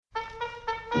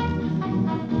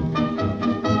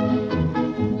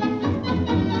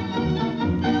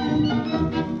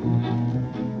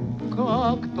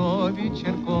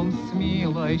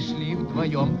дорогой шли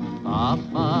вдвоем, а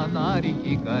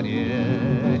фонарики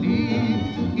горели,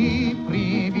 и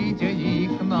при виде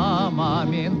их на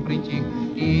момент притих,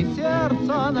 и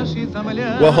сердца наши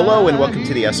замляли. Well, hello and welcome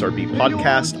to the SRB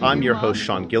podcast. I'm your host,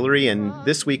 Sean Guillory, and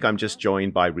this week I'm just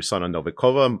joined by Rusana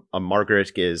Novikova.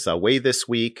 Margaret is away this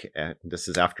week, and this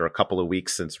is after a couple of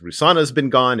weeks since Rusana's been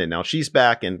gone, and now she's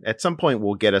back, and at some point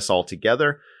we'll get us all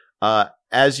together.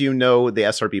 As you know, the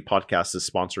SRB podcast is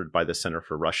sponsored by the Center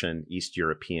for Russian, East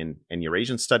European, and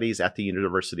Eurasian Studies at the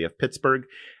University of Pittsburgh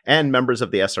and members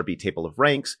of the SRB Table of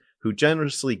Ranks who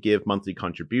generously give monthly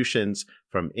contributions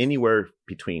from anywhere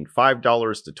between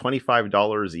 $5 to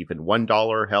 $25, even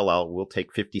 $1. Hell, we'll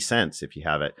take 50 cents if you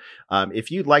have it.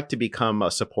 If you'd like to become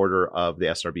a supporter of the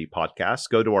SRB podcast,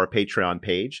 go to our Patreon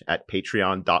page at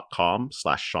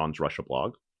patreon.com/Sean's Russia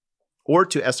blog or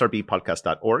to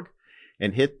srbpodcast.org.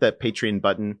 and hit the Patreon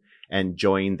button and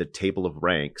join the Table of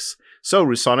Ranks. So,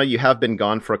 Rusana, you have been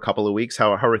gone for a couple of weeks.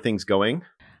 How are things going?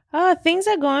 Things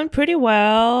are going pretty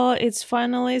well. It's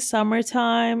finally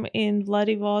summertime in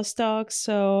Vladivostok,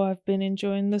 so I've been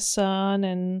enjoying the sun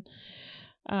and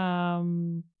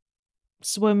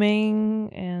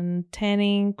swimming and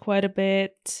tanning quite a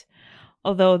bit.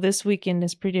 Although this weekend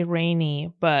is pretty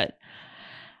rainy, but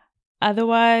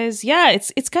otherwise, yeah,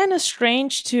 it's kind of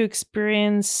strange to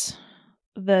experience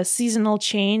the seasonal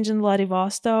change in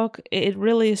Vladivostok. It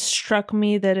really struck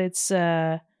me that it's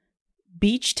a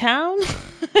beach town.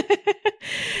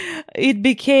 It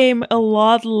became a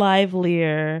lot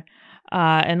livelier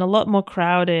and a lot more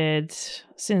crowded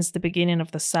since the beginning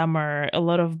of the summer. A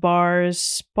lot of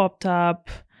bars popped up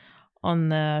on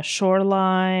the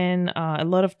shoreline. A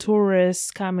lot of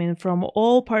tourists coming from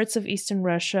all parts of Eastern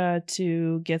Russia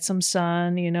to get some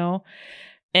sun, you know.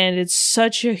 And it's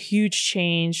such a huge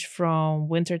change from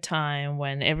wintertime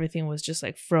when everything was just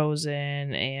like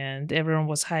frozen and everyone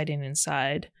was hiding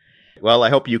inside. Well, I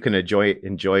hope you can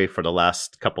enjoy for the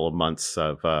last couple of months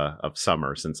of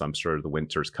summer, since I'm sure the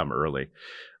winters come early.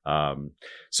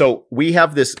 So we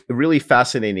have this really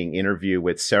fascinating interview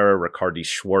with Sarah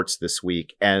Riccardi-Schwartz this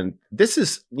week. And this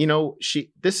is,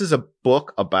 this is a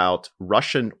book about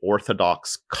Russian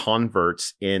Orthodox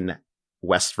converts in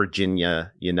West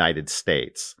Virginia, United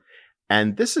States.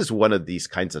 And this is one of these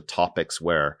kinds of topics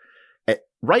where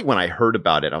right when I heard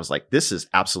about it, I was like, this is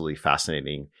absolutely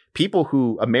fascinating.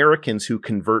 Americans who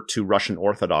convert to Russian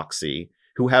Orthodoxy,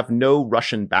 who have no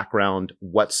Russian background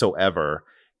whatsoever,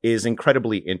 is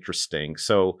incredibly interesting.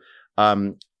 So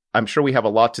I'm sure we have a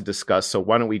lot to discuss. So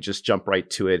why don't we just jump right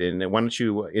to it? And why don't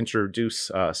you introduce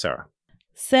Sarah?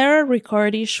 Sarah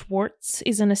Riccardi-Schwartz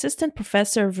is an assistant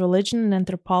professor of religion and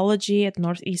anthropology at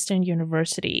Northeastern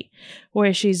University,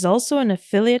 where she is also an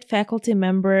affiliate faculty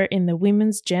member in the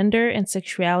Women's Gender and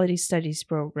Sexuality Studies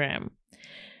program.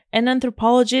 An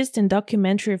anthropologist and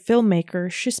documentary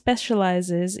filmmaker, she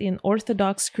specializes in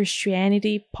Orthodox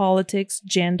Christianity, politics,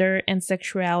 gender and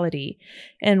sexuality,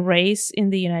 and race in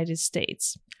the United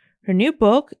States. Her new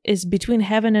book is Between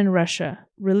Heaven and Russia,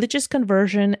 Religious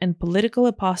Conversion and Political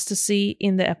Apostasy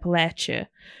in the Appalachia,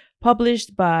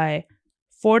 published by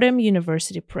Fordham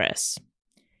University Press.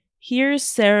 Here's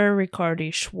Sarah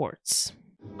Riccardi-Schwartz.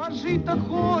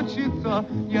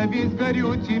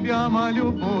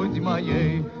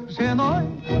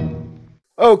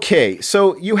 Okay,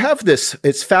 so you have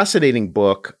it's fascinating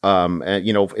book,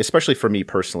 especially for me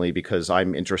personally, because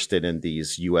I'm interested in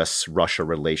these U.S.-Russia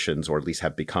relations, or at least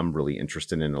have become really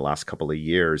interested in the last couple of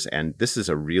years. And this is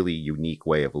a really unique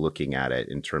way of looking at it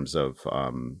in terms of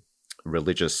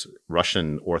religious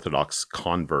Russian Orthodox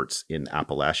converts in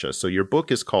Appalachia. So your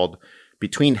book is called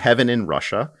Between Heaven and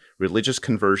Russia, Religious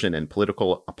Conversion and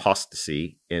Political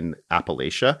Apostasy in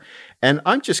Appalachia. And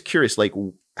I'm just curious,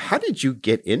 how did you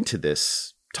get into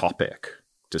this topic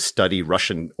to study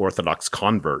Russian Orthodox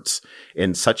converts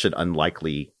in such an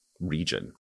unlikely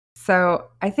region? So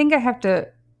I think I have to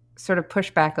sort of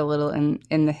push back a little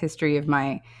in the history of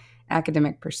my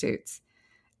academic pursuits.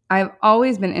 I've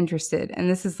always been interested, and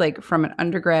this is from an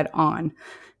undergrad on,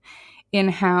 in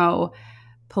how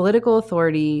political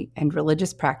authority and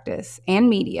religious practice and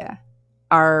media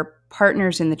are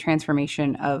partners in the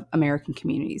transformation of American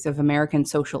communities, of American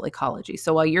social ecology.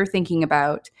 So while you're thinking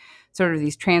about sort of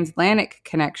these transatlantic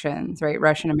connections, right,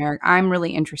 Russian American, I'm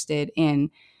really interested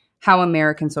in how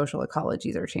American social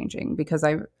ecologies are changing, because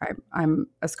I'm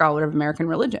a scholar of American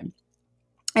religion.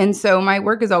 And so my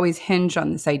work is always hinged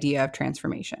on this idea of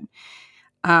transformation.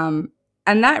 And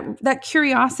that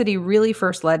curiosity really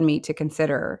first led me to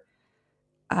consider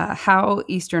how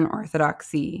Eastern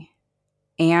Orthodoxy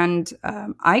and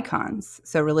icons,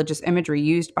 so religious imagery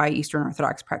used by Eastern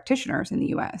Orthodox practitioners in the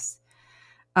U.S.,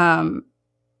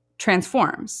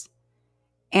 transforms.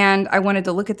 And I wanted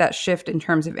to look at that shift in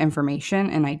terms of information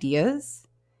and ideas,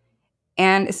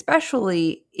 and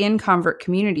especially in convert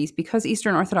communities, because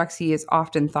Eastern Orthodoxy is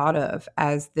often thought of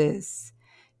as this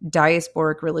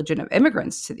diasporic religion of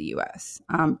immigrants to the U.S.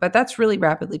 But that's really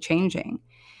rapidly changing.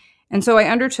 And so I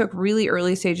undertook really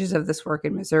early stages of this work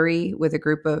in Missouri with a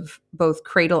group of both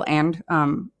cradle and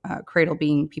cradle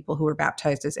being people who were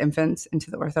baptized as infants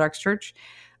into the Orthodox Church,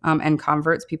 and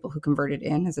converts, people who converted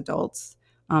in as adults,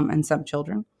 and some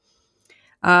children.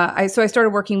 So I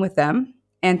started working with them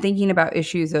and thinking about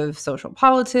issues of social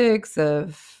politics,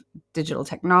 of digital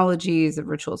technologies, of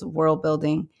rituals of world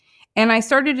building. And I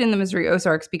started in the Missouri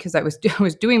Ozarks because I was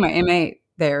doing my MA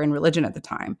there in religion at the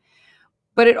time.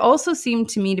 But it also seemed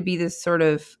to me to be this sort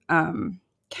of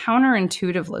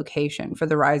counterintuitive location for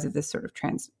the rise of this sort of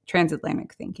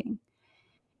transatlantic thinking.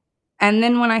 And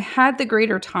then when I had the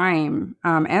greater time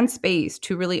and space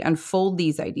to really unfold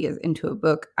these ideas into a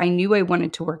book, I knew I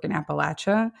wanted to work in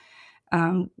Appalachia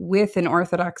with an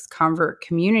Orthodox convert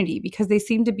community, because they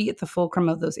seemed to be at the fulcrum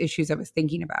of those issues I was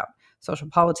thinking about: social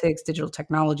politics, digital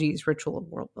technologies, ritual of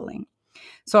world building.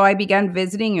 So I began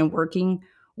visiting and working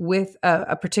with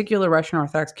a particular Russian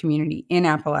Orthodox community in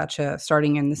Appalachia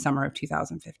starting in the summer of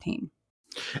 2015.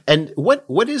 And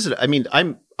what is it? I mean,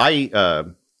 I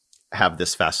have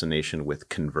this fascination with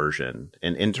conversion,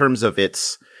 and in terms of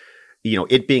its,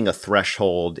 it being a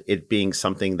threshold, it being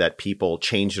something that people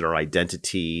change their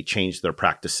identity, change their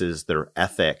practices, their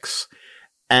ethics.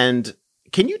 And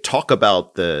can you talk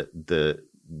about the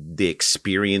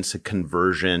experience of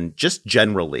conversion just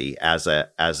generally as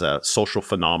a social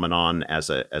phenomenon, as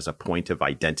a point of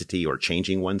identity or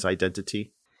changing one's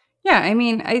identity? Yeah, I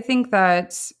mean, I think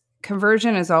that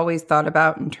conversion is always thought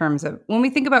about in terms of, when we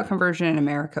think about conversion in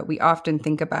America, we often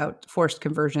think about forced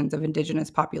conversions of indigenous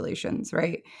populations,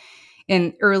 right?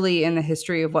 Early in the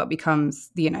history of what becomes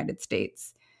the United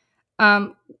States.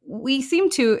 We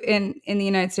seem to, in the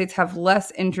United States, have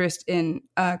less interest in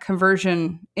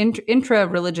conversion,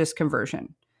 intra-religious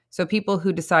conversion. So people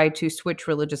who decide to switch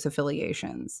religious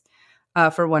affiliations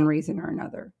for one reason or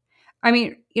another. I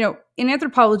mean, in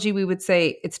anthropology, we would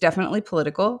say it's definitely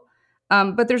political,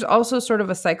 but there's also sort of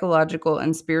a psychological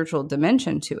and spiritual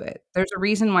dimension to it. There's a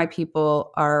reason why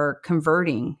people are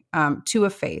converting to a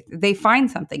faith. They find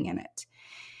something in it.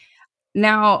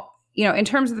 Now, in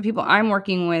terms of the people I'm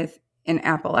working with in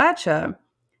Appalachia,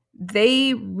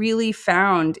 they really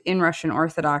found in Russian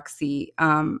Orthodoxy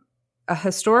a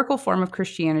historical form of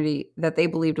Christianity that they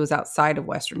believed was outside of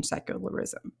Western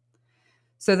secularism.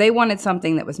 So they wanted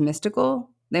something that was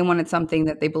mystical. They wanted something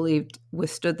that they believed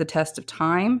withstood the test of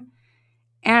time.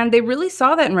 And they really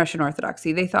saw that in Russian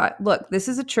Orthodoxy. They thought, look, this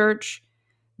is a church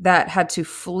that had to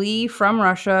flee from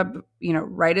Russia,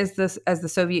 right as the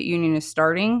Soviet Union is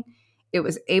starting. It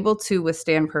was able to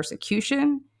withstand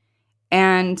persecution.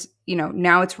 And,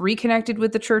 now it's reconnected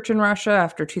with the church in Russia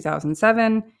after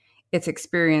 2007. It's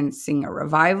experiencing a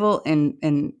revival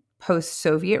in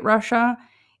post-Soviet Russia.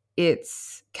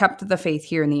 It's kept the faith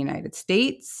here in the United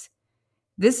States.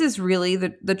 This is really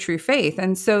the true faith.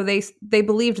 And so they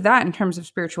believed that in terms of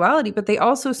spirituality, but they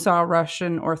also saw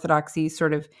Russian Orthodoxy's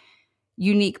sort of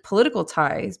unique political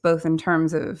ties, both in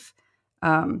terms of,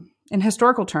 in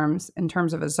historical terms, in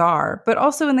terms of a czar, but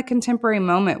also in the contemporary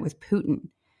moment with Putin,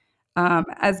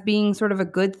 as being sort of a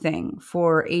good thing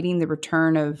for aiding the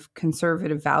return of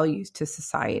conservative values to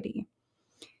society.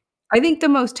 I think the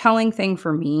most telling thing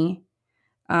for me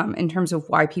in terms of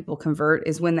why people convert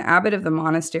is when the abbot of the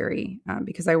monastery,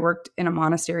 because I worked in a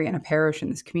monastery and a parish in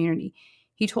this community,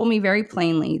 he told me very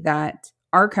plainly that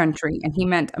our country, and he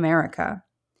meant America,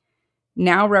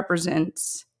 now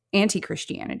represents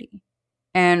anti-Christianity,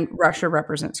 and Russia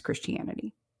represents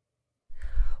Christianity.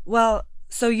 Well,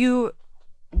 so you're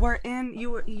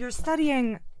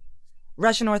studying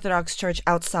Russian Orthodox Church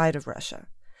outside of Russia.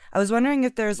 I was wondering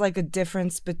if there's like a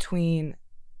difference between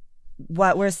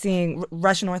what we're seeing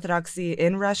Russian Orthodoxy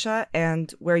in Russia and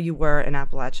where you were in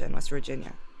Appalachia in West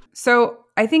Virginia. So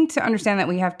I think to understand that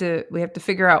we have to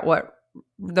figure out what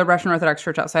the Russian Orthodox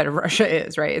Church outside of Russia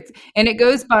is, right? And it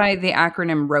goes by the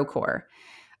acronym ROCOR,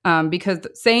 because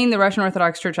saying the Russian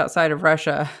Orthodox Church outside of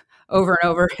Russia over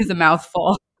and over is a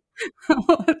mouthful.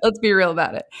 Let's be real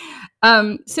about it.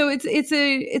 So it's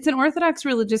an Orthodox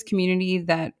religious community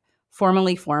that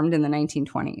formally formed in the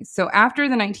 1920s. So after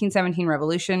the 1917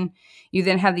 revolution, you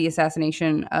then have the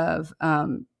assassination of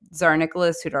Tsar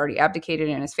Nicholas, who'd already abdicated,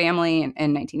 in his family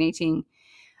in 1918.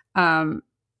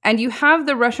 And you have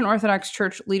the Russian Orthodox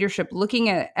Church leadership looking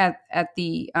at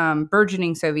the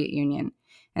burgeoning Soviet Union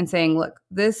and saying, look,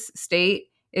 this state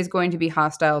is going to be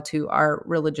hostile to our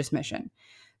religious mission.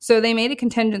 So they made a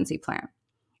contingency plan.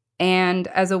 And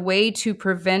as a way to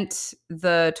prevent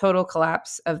the total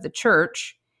collapse of the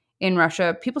church in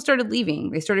Russia, people started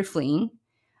leaving. They started fleeing.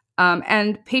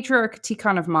 And Patriarch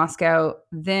Tikhon of Moscow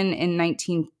then in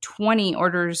 1920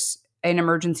 orders an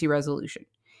emergency resolution.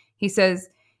 He says,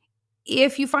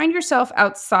 if you find yourself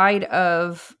outside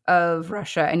of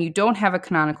Russia and you don't have a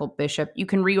canonical bishop, you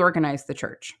can reorganize the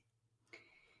church.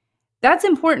 That's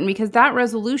important because that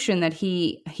resolution that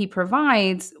he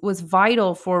provides was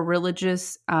vital for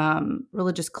religious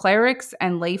clerics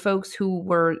and lay folks who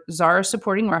were Tsar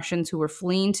supporting Russians who were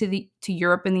fleeing to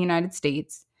Europe and the United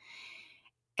States.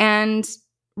 And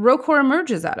ROCOR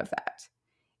emerges out of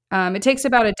that. It takes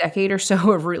about a decade or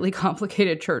so of really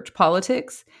complicated church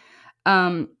politics.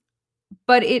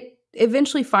 But it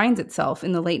eventually finds itself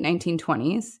in the late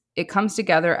 1920s. It comes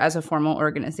together as a formal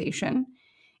organization.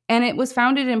 And it was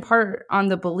founded in part on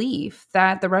the belief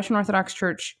that the Russian Orthodox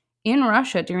Church in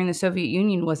Russia during the Soviet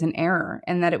Union was an error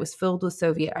and that it was filled with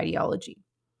Soviet ideology.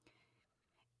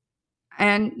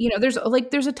 And, there's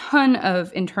a ton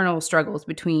of internal struggles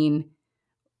between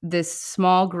this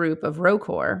small group of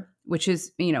ROCOR, which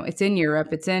is, it's in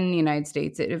Europe, it's in the United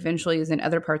States, it eventually is in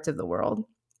other parts of the world.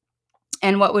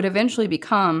 And what would eventually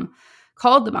become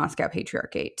called the Moscow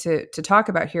Patriarchate to talk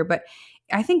about here. But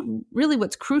I think really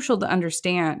what's crucial to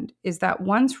understand is that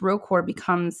once ROCOR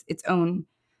becomes its own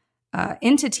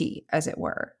entity, as it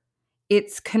were,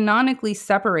 it's canonically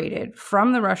separated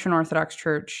from the Russian Orthodox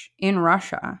Church in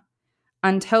Russia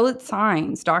until it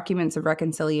signs documents of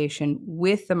reconciliation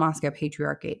with the Moscow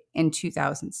Patriarchate in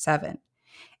 2007.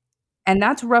 And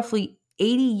that's roughly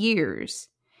 80 years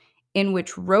in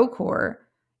which ROCOR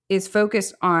is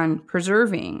focused on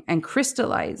preserving and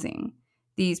crystallizing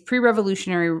these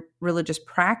pre-revolutionary religious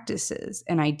practices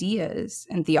and ideas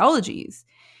and theologies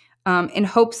in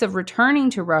hopes of returning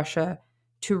to Russia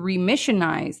to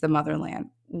remissionize the motherland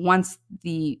once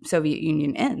the Soviet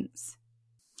Union ends.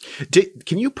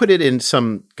 Can you put it in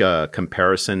some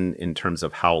comparison in terms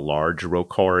of how large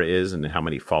ROCOR is and how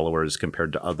many followers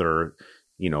compared to other,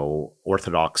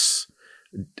 Orthodox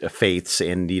faiths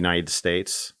in the United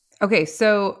States? Okay,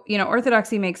 so,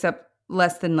 Orthodoxy makes up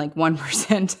less than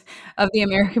 1% of the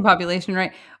American population,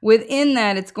 right? Within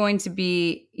that, it's going to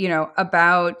be,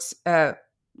 about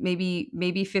maybe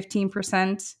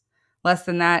 15%, less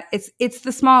than that. It's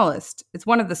the smallest. It's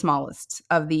one of the smallest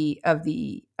of the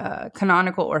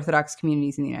canonical Orthodox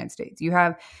communities in the United States. You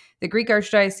have the Greek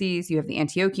Archdiocese, you have the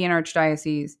Antiochian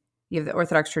Archdiocese, you have the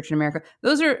Orthodox Church in America.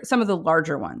 Those are some of the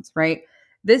larger ones, right?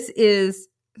 This is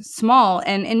small,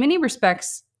 and in many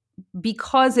respects,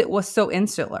 because it was so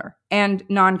insular and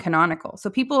non-canonical. So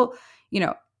people,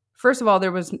 first of all,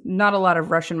 there was not a lot of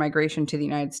Russian migration to the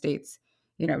United States,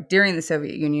 during the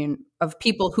Soviet Union of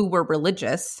people who were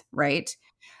religious, right?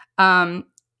 And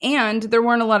there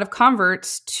weren't a lot of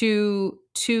converts to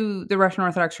the Russian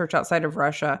Orthodox Church outside of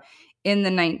Russia in the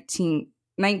 19th,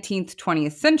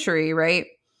 20th century, right?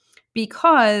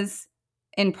 Because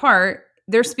in part,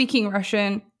 they're speaking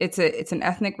Russian. It's an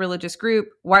ethnic religious group.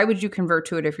 Why would you convert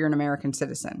to it if you're an American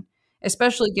citizen?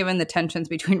 Especially given the tensions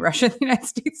between Russia and the United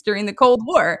States during the Cold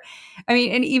War. I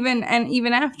mean, and even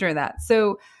after that.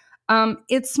 So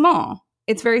it's small.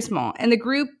 It's very small. And the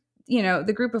group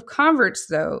of converts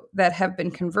though that have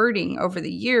been converting over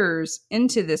the years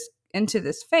into this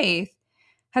faith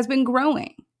has been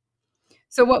growing.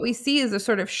 So what we see is a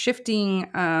sort of shifting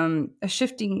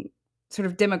sort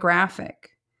of demographic.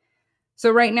 So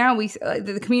right now,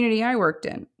 the community I worked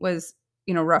in was,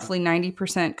 roughly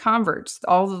 90% converts.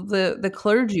 All of the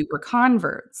clergy were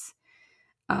converts.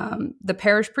 The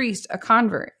parish priest, a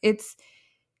convert.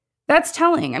 That's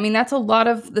telling. I mean, that's a lot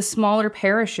of the smaller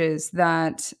parishes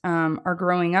that are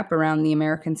growing up around the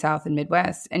American South and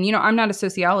Midwest. And, I'm not a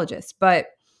sociologist, but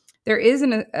there is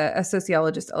a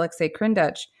sociologist, Alexei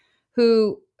Krindach,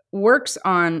 who works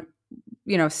on,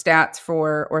 stats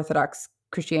for Orthodox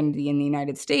Christianity in the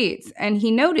United States. And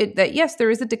he noted that, yes, there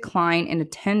is a decline in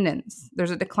attendance. There's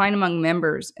a decline among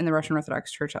members in the Russian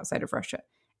Orthodox Church outside of Russia.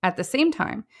 At the same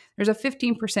time, there's a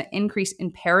 15% increase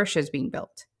in parishes being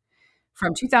built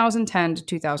from 2010 to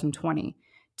 2020.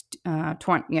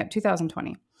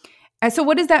 2020. And so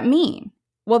what does that mean?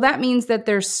 Well, that means that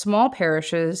there's small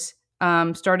parishes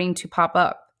starting to pop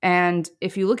up. And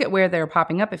if you look at where they're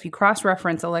popping up, if you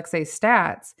cross-reference Alexei's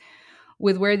stats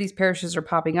with where these parishes are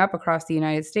popping up across the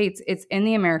United States, it's in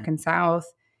the American South,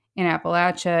 in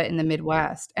Appalachia, in the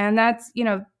Midwest. And that's,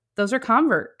 those are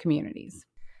convert communities.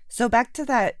 So back to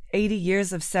that 80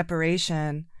 years of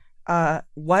separation,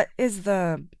 what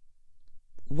are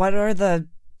the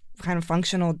kind of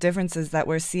functional differences that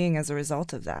we're seeing as a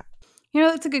result of that?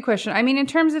 That's a good question. I mean, in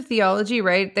terms of theology,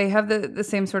 right, they have the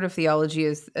same sort of theology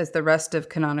as the rest of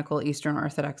canonical Eastern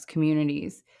Orthodox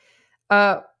communities.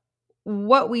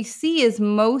 What we see is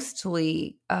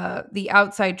mostly the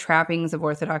outside trappings of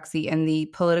Orthodoxy and the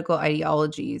political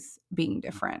ideologies being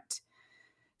different.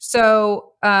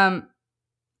 So,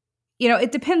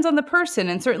 it depends on the person.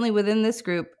 And certainly within this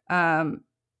group,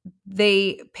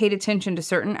 they paid attention to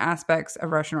certain aspects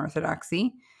of Russian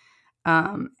Orthodoxy,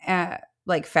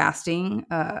 like fasting.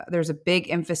 There's a big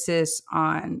emphasis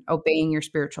on obeying your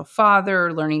spiritual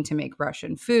father, learning to make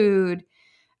Russian food,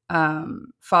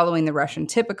 following the Russian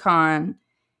typicon.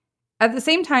 At the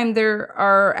same time, there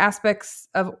are aspects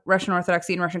of Russian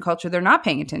Orthodoxy and Russian culture they're not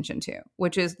paying attention to,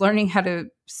 which is learning how to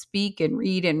speak and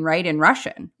read and write in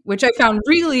Russian, which I found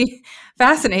really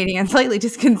fascinating and slightly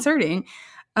disconcerting.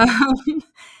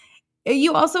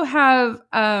 You also have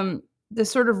the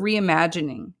sort of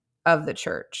reimagining of the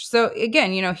church. So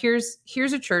again, here's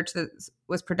a church that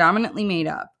was predominantly made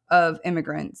up of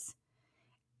immigrants,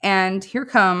 and here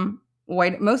come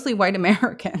mostly white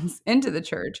Americans into the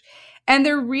church. And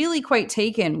they're really quite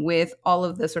taken with all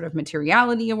of the sort of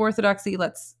materiality of Orthodoxy.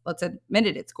 Let's admit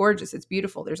it. It's gorgeous. It's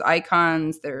beautiful. There's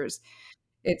icons.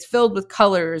 It's filled with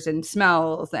colors and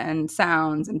smells and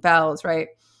sounds and bells, right?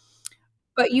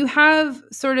 But you have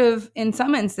sort of, in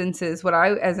some instances, what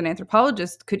I, as an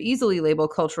anthropologist, could easily label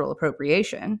cultural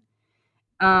appropriation,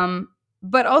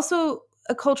 but also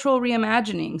a cultural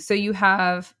reimagining. So you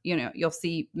have, you'll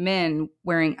see men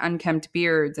wearing unkempt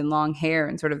beards and long hair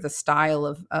and sort of the style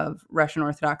of Russian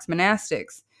Orthodox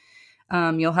monastics.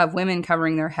 You'll have women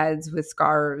covering their heads with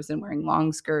scarves and wearing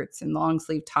long skirts and long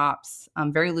sleeve tops,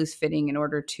 very loose fitting in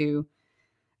order to,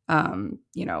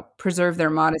 preserve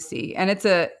their modesty. And it's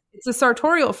a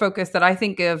sartorial focus that I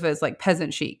think of as like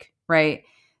peasant chic, right?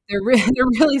 They're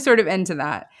really sort of into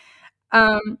that.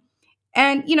 And,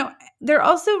 they're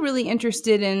also really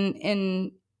interested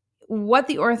in what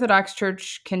the Orthodox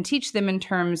Church can teach them in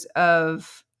terms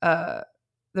of the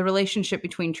relationship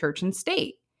between church and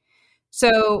state.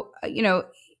 So,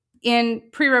 in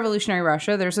pre-revolutionary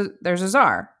Russia, there's a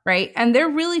czar, right? And they're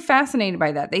really fascinated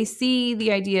by that. They see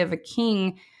the idea of a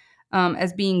king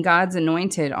as being God's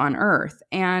anointed on earth.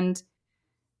 And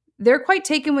they're quite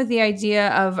taken with the idea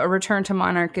of a return to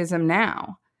monarchism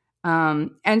now.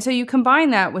 And so you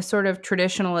combine that with sort of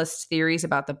traditionalist theories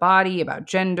about the body, about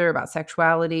gender, about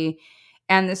sexuality,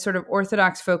 and this sort of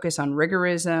Orthodox focus on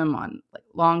rigorism, on like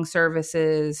long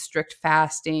services, strict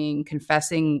fasting,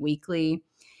 confessing weekly.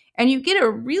 And you get a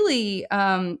really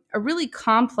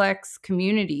complex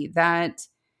community that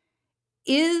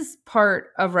is part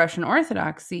of Russian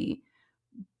Orthodoxy,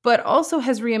 but also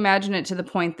has reimagined it to the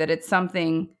point that it's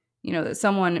something, that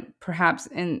someone perhaps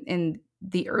in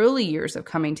the early years of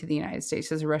coming to the United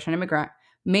States as a Russian immigrant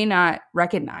may not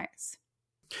recognize.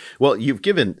 Well, you've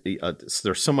given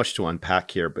there's so much to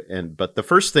unpack here, but the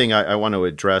first thing I want to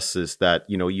address is that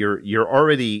you're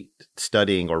already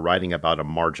studying or writing about a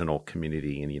marginal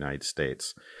community in the United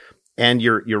States, and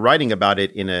you're writing about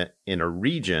it in a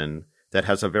region that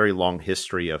has a very long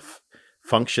history of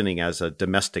functioning as a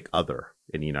domestic other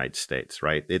in the United States,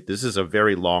 right? This is a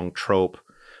very long trope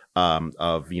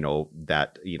of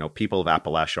that people of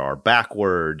Appalachia are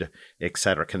backward, et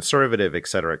cetera, conservative, et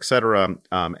cetera, et cetera.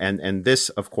 And this,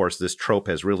 of course, this trope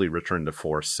has really returned to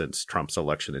force since Trump's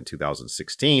election in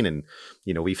 2016. And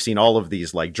we've seen all of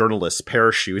these like journalists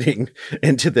parachuting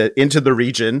into the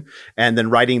region and then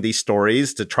writing these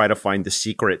stories to try to find the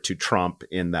secret to Trump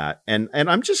in that. And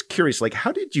I'm just curious, like,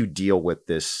 how did you deal with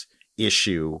this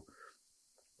issue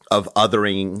of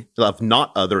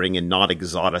not othering and not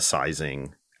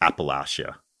exoticizing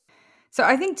Appalachia? So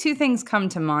I think two things come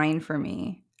to mind for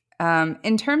me.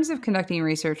 In terms of conducting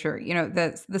research,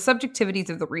 the subjectivities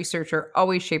of the researcher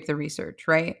always shape the research,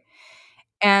 right?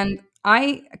 And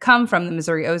I come from the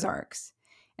Missouri Ozarks,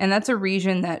 and that's a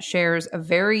region that shares a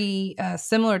very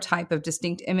similar type of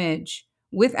distinct image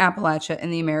with Appalachia in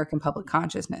the American public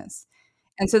consciousness.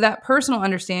 And so that personal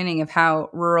understanding of how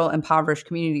rural, impoverished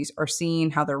communities are seen,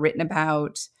 how they're written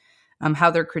about, how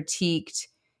they're critiqued,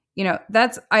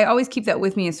 I always keep that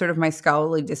with me as sort of my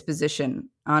scholarly disposition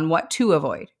on what to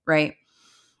avoid, right?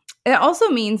 It also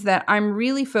means that I'm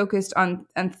really focused on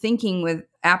thinking with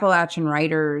Appalachian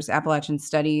writers, Appalachian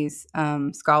studies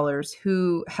scholars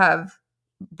who have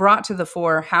brought to the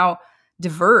fore how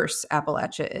diverse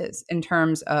Appalachia is in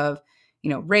terms of,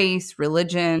 race,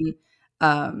 religion,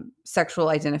 sexual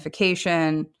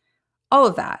identification, all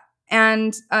of that.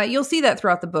 And you'll see that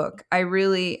throughout the book. I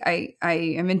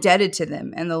am indebted to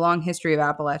them and the long history of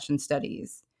Appalachian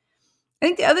studies. I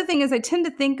think the other thing is I tend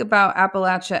to think about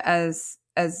Appalachia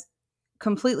as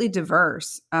completely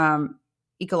diverse.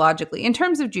 ecologically. In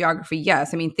terms of geography,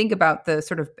 yes. I mean, think about the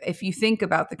sort of, if you think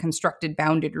about the constructed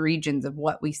bounded regions of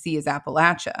what we see as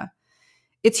Appalachia,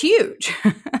 it's huge.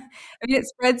 I mean, it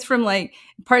spreads from like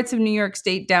parts of New York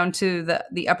State down to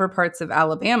the upper parts of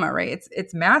Alabama, right?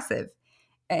 It's massive.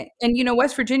 And,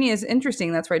 West Virginia is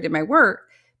interesting. That's where I did my work,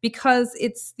 because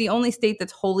it's the only state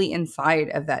that's wholly inside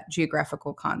of that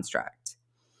geographical construct.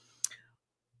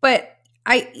 But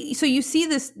so you see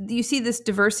this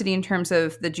diversity in terms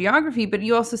of the geography, but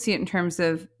you also see it in terms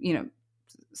of,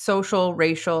 social,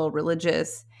 racial,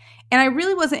 religious. And I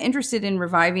really wasn't interested in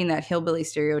reviving that hillbilly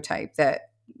stereotype that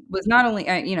was not only,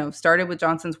 started with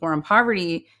Johnson's War on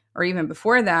Poverty, or even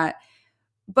before that,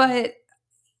 but,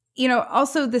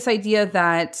 also this idea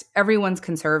that everyone's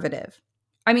conservative.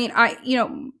 I mean,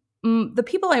 the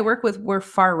people I work with were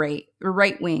far right or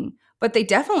right wing, but they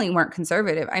definitely weren't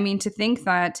conservative. I mean, to think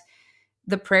that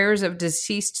the prayers of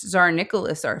deceased Tsar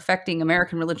Nicholas are affecting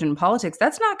American religion and politics,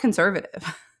 that's not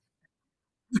conservative.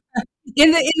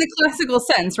 in the classical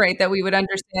sense, right? That we would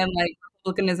understand, like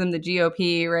republicanism, the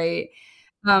GOP, right?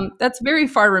 That's very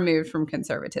far removed from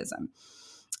conservatism.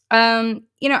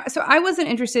 So I wasn't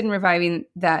interested in reviving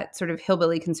that sort of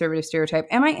hillbilly conservative stereotype,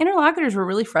 and my interlocutors were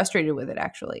really frustrated with it,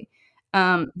 actually.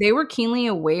 They were keenly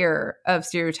aware of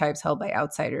stereotypes held by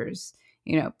outsiders,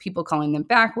 people calling them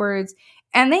backwards,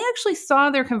 and they actually saw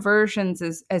their conversions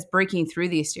as breaking through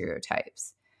these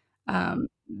stereotypes.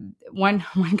 One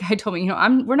guy told me,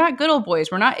 we're not good old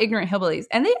boys, we're not ignorant hillbillies,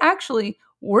 and they actually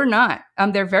were not.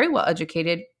 They're very well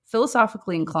educated,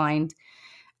 philosophically inclined.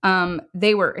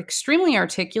 They were extremely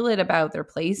articulate about their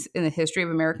place in the history of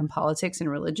American politics and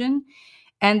religion,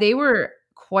 and they were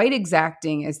quite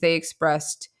exacting as they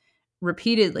expressed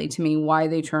repeatedly to me why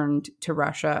they turned to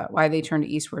Russia, why they turned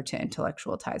eastward to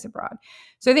intellectual ties abroad.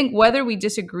 So I think whether we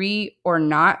disagree or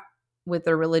not with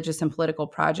their religious and political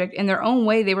project, in their own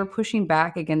way, they were pushing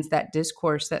back against that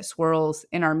discourse that swirls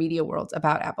in our media worlds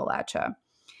about Appalachia.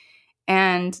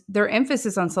 And their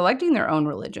emphasis on selecting their own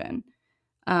religion,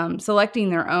 selecting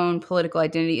their own political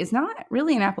identity, is not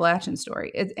really an Appalachian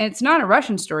story. It's not a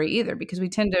Russian story either, because we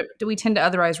tend to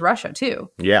otherize Russia too.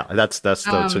 Yeah, that's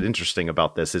what's interesting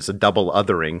about this. It's a double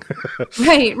othering.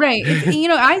 Right.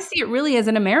 I see it really as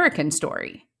an American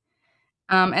story,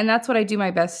 and that's what I do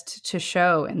my best to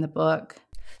show in the book.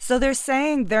 So they're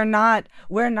saying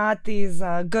we're not these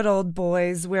good old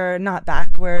boys, we're not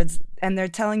backwards, and they're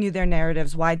telling you their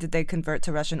narratives. Why did they convert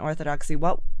to Russian Orthodoxy?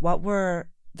 What were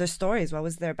their stories? What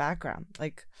was their background?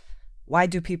 Like, why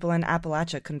do people in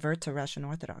Appalachia convert to Russian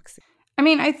Orthodoxy? I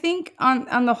mean, I think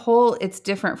on the whole, it's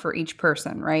different for each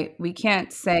person, right? We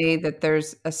can't say that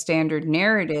there's a standard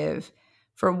narrative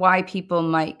for why people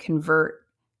might convert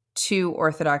to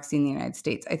Orthodoxy in the United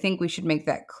States. I think we should make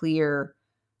that clear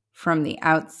from the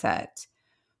outset.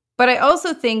 But I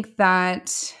also think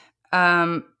that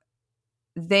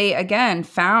they, again,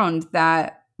 found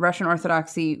that Russian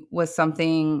Orthodoxy was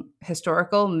something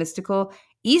historical, mystical.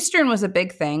 Eastern was a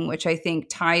big thing, which I think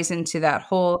ties into that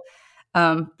whole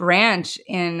branch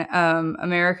in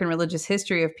American religious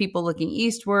history of people looking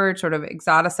eastward, sort of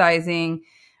exoticizing,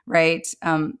 right?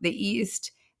 The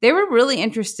East. They were really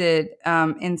interested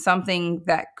in something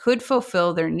that could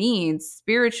fulfill their needs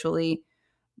spiritually,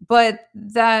 but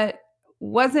that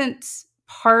wasn't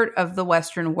part of the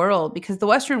Western world, because the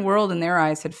Western world in their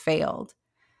eyes had failed.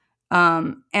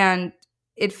 And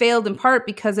it failed in part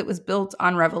because it was built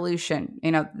on revolution.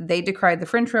 They decried the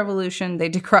French Revolution. They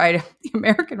decried the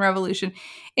American Revolution.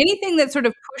 Anything that sort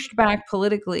of pushed back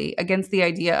politically against the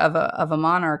idea of a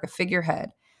monarch, a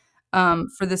figurehead,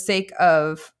 for the sake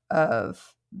of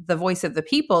the voice of the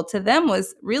people, to them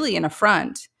was really an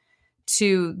affront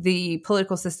to the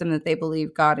political system that they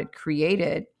believed God had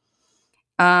created.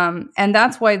 And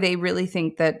that's why they really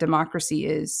think that democracy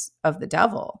is of the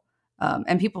devil.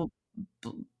 And people,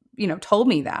 told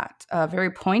me that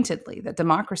very pointedly, that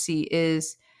democracy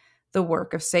is the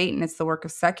work of Satan. It's the work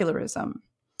of secularism.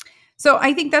 So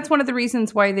I think that's one of the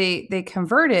reasons why they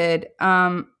converted.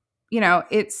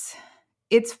 It's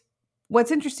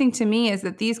what's interesting to me is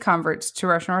that these converts to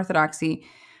Russian Orthodoxy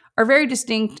are very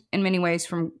distinct in many ways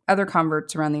from other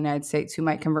converts around the United States who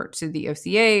might convert to the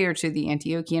OCA or to the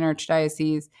Antiochian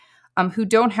Archdiocese, who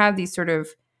don't have these sort of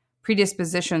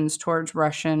predispositions towards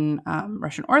Russian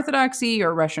Orthodoxy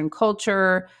or Russian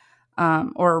culture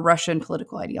or Russian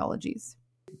political ideologies.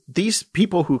 These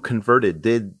people who converted,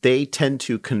 did they tend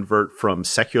to convert from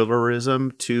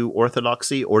secularism to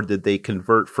Orthodoxy, or did they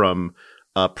convert from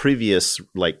previous,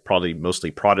 like probably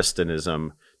mostly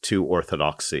Protestantism to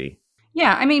Orthodoxy?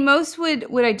 Yeah, I mean, most would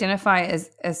identify as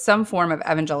some form of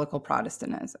evangelical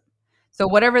Protestantism. So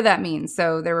whatever that means.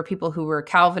 So there were people who were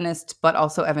Calvinist, but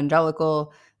also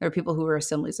evangelical. There were people who were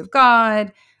Assemblies of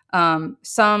God, some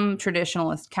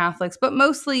traditionalist Catholics, but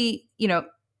mostly,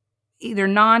 either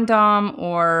non-dom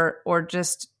or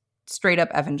just straight up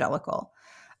evangelical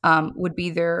would be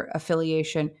their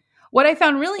affiliation. What I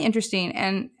found really interesting,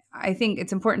 and I think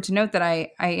it's important to note that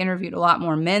I interviewed a lot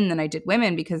more men than I did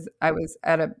women because I was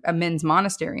at a men's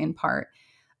monastery in part,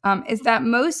 is that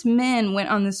most men went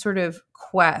on this sort of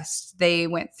quest. They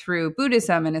went through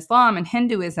Buddhism and Islam and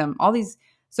Hinduism, all these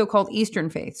so-called Eastern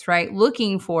faiths, right?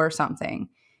 Looking for something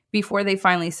before they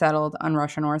finally settled on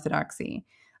Russian Orthodoxy.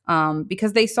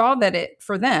 Because they saw that it,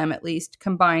 for them at least,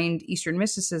 combined Eastern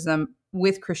mysticism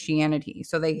with Christianity.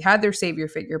 So they had their savior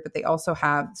figure, but they also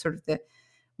have sort of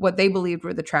what they believed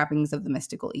were the trappings of the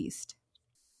mystical East.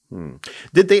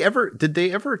 Did they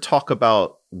ever talk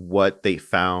about what they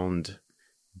found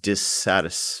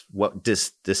dissatisfied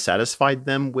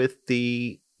them with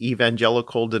the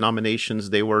evangelical denominations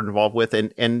they were involved with,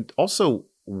 and also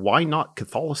why not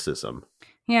Catholicism?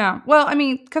 Yeah. Well, I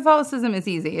mean, Catholicism is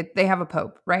easy. They have a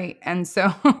pope, right? And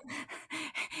so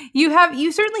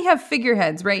you certainly have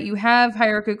figureheads, right? You have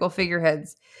hierarchical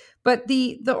figureheads, but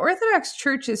the Orthodox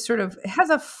Church has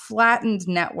a flattened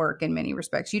network in many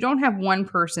respects. You don't have one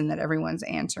person that everyone's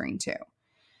answering to.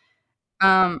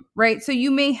 Right. So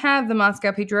you may have the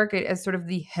Moscow Patriarchate as sort of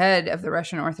the head of the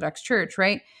Russian Orthodox Church,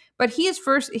 right? But he is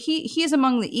he is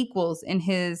among the equals in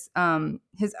his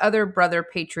other brother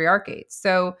patriarchates.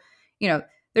 So,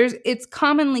 it's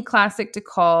commonly classic to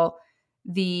call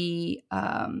the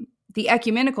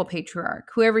ecumenical patriarch,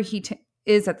 whoever he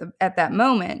is at that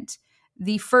moment,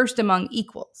 the first among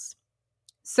equals.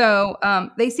 So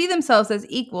they see themselves as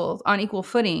equals on equal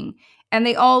footing, and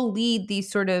they all lead these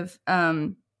sort of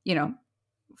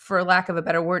for lack of a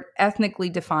better word, ethnically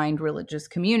defined religious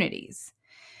communities.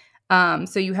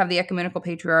 So you have the ecumenical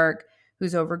patriarch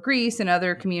who's over Greece and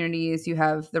other communities. You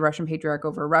have the Russian patriarch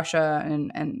over Russia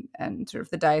and sort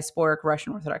of the diasporic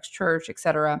Russian Orthodox Church, et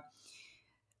cetera.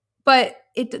 But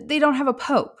they don't have a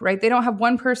pope, right? They don't have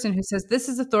one person who says, this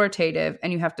is authoritative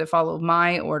and you have to follow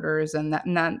my orders and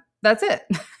that's it.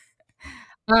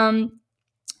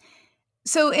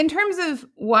 So in terms of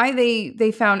why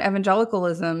they found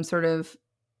evangelicalism sort of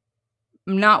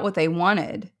not what they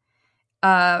wanted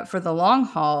for the long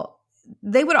haul,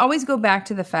 they would always go back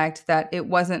to the fact that it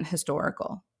wasn't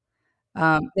historical.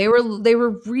 They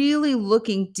were really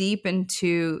looking deep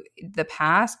into the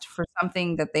past for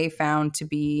something that they found to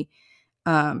be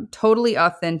totally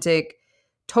authentic,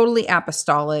 totally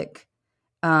apostolic,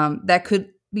 that could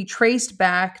be traced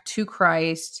back to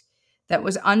Christ, that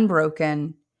was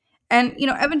unbroken. And,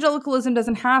 evangelicalism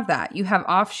doesn't have that. You have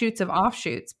offshoots of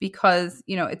offshoots because,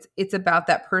 it's about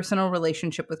that personal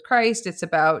relationship with Christ. It's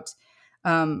about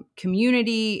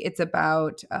community. It's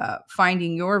about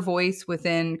finding your voice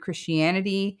within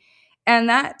Christianity. And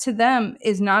that to them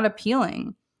is not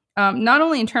appealing, not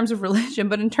only in terms of religion,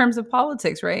 but in terms of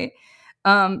politics, right?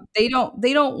 They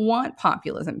don't want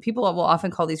populism. People will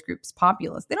often call these groups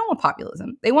populist. They don't want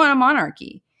populism. They want a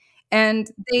monarchy.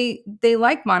 And they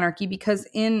like monarchy because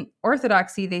in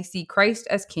Orthodoxy, they see Christ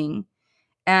as king,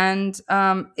 and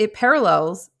it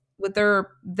parallels with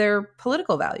their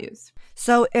political values.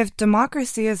 So if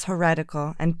democracy is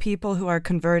heretical and people who are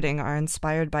converting are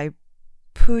inspired by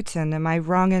Putin, am I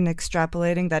wrong in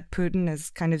extrapolating that Putin is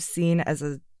kind of seen as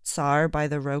a Tsar by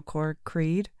the Rokor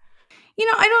Creed?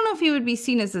 I don't know if he would be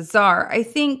seen as a Tsar. I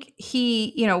think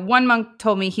one monk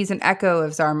told me he's an echo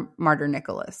of Tsar Martyr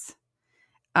Nicholas.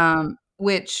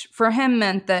 Which for him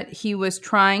meant that he was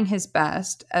trying his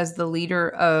best as the leader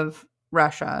of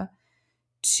Russia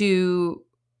to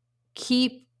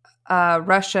keep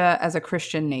Russia as a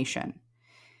Christian nation.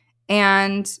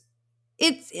 And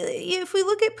if we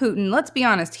look at Putin, let's be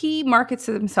honest, he markets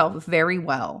himself very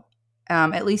well.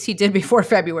 At least he did before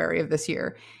February of this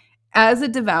year. As a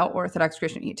devout Orthodox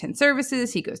Christian, he attends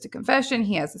services, he goes to confession,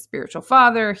 he has a spiritual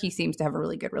father, he seems to have a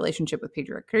really good relationship with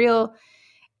Patriarch Kirill.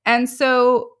 And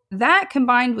so that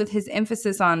combined with his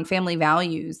emphasis on family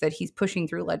values that he's pushing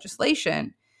through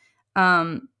legislation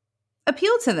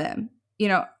appealed to them.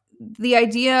 The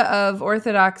idea of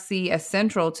Orthodoxy as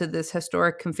central to this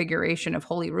historic configuration of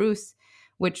Holy Rus,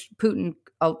 which Putin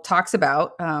talks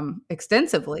about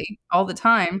extensively all the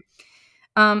time,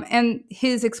 and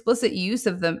his explicit use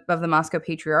of the Moscow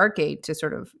Patriarchate to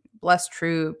sort of bless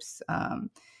troops,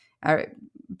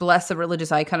 bless a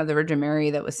religious icon of the Virgin Mary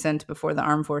that was sent before the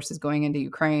armed forces going into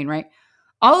Ukraine, right?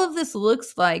 All of this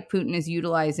looks like Putin is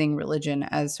utilizing religion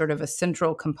as sort of a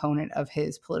central component of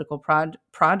his political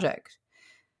project.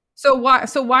 So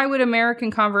why would American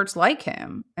converts like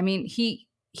him? I mean, he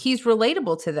he's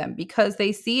relatable to them because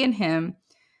they see in him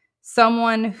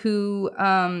someone who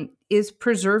is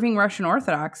preserving Russian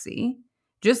Orthodoxy,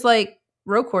 just like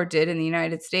Roquefort did in the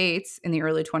United States in the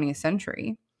early 20th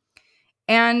century.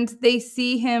 And they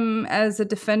see him as a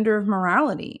defender of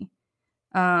morality.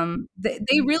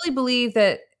 They really believe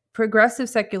that progressive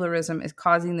secularism is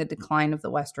causing the decline of the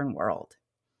Western world.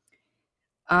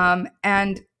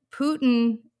 And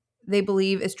Putin, they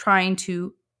believe, is trying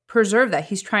to preserve that.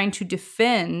 He's trying to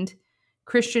defend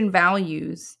Christian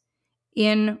values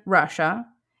in Russia,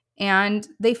 and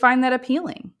they find that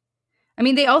appealing. I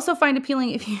mean, they also find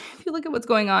appealing if you look at what's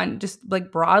going on just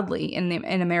like broadly in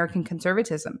American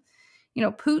conservatism. You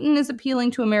know, Putin is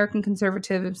appealing to American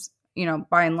conservatives, you know,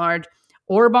 by and large.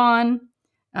 Orban,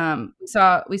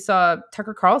 we saw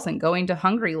Tucker Carlson going to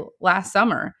Hungary last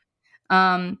summer.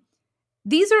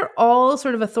 These are all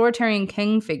sort of authoritarian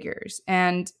king figures.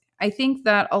 And I think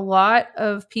that a lot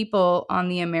of people on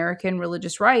the American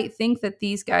religious right think that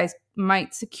these guys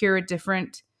might secure a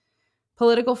different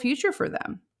political future for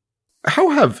them. How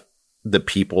have the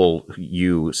people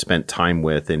you spent time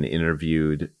with and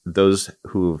interviewed, those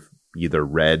who've either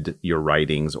read your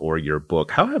writings or your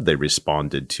book, how have they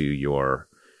responded to your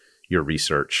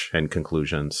research and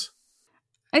conclusions?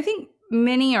 I think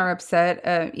many are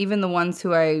upset, even the ones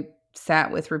who I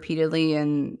sat with repeatedly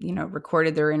and, you know,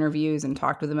 recorded their interviews and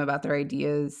talked with them about their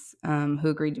ideas, who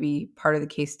agreed to be part of the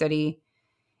case study.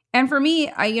 And for me,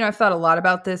 I've thought a lot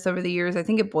about this over the years. I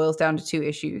think it boils down to two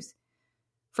issues.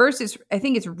 First, I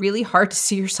think it's really hard to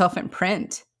see yourself in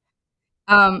print.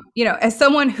 As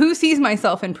someone who sees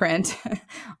myself in print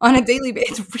on a daily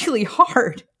basis, it's really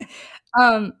hard.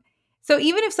 So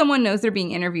even if someone knows they're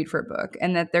being interviewed for a book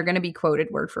and that they're going to be quoted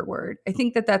word for word, I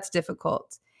think that that's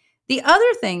difficult. The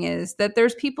other thing is that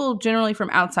there's people generally from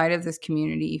outside of this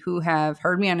community who have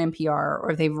heard me on NPR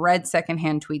or they've read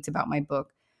secondhand tweets about my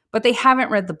book, but they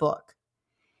haven't read the book.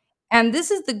 And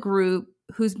this is the group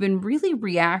who's been really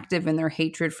reactive in their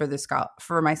hatred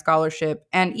for my scholarship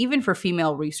and even for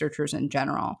female researchers in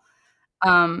general,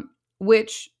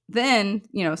 which then,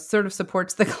 sort of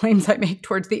supports the claims I make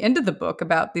towards the end of the book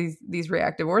about these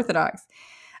reactive Orthodox.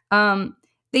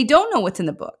 They don't know what's in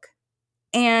the book.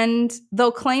 And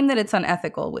they'll claim that it's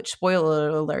unethical, which, spoiler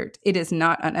alert, it is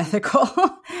not unethical.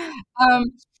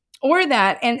 Or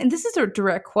that, and this is a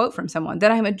direct quote from someone,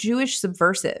 that I'm a Jewish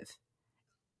subversive.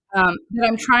 That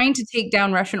I'm trying to take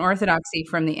down Russian Orthodoxy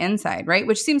from the inside, right?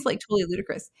 Which seems like totally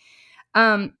ludicrous.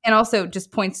 And also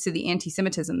just points to the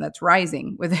anti-Semitism that's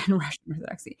rising within Russian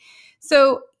Orthodoxy.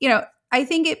 So, I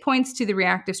think it points to the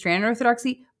reactive strand in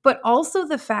Orthodoxy, but also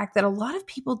the fact that a lot of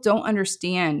people don't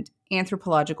understand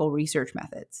anthropological research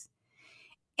methods.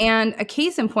 And a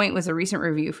case in point was a recent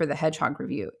review for the Hedgehog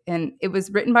Review. And it was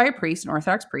written by a priest, an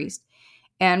Orthodox priest,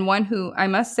 and one who I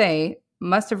must say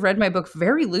must have read my book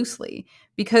very loosely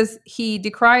because he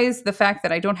decries the fact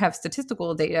that I don't have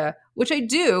statistical data, which I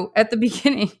do at the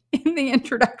beginning in the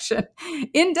introduction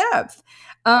in depth,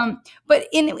 but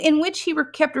in which he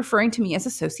kept referring to me as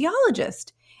a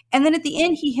sociologist. And then at the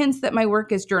end, he hints that my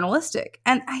work is journalistic.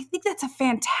 And I think that's a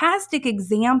fantastic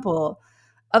example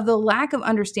of the lack of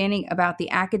understanding about the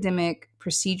academic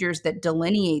procedures that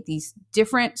delineate these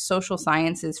different social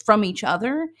sciences from each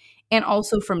other and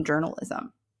also from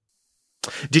journalism.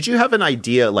 Did you have an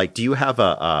idea, do you have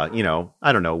I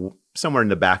don't know, somewhere in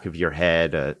the back of your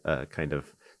head, a kind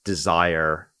of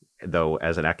desire, though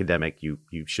as an academic, you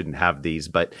shouldn't have these,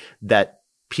 but that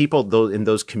people in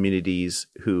those communities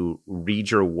who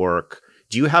read your work,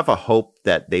 do you have a hope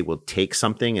that they will take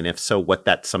something? And if so, what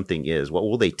that something is? What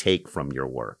will they take from your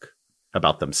work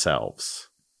about themselves?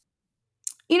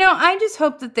 I just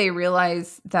hope that they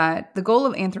realize that the goal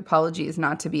of anthropology is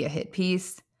not to be a hit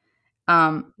piece.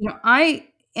 You've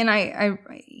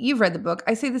read the book.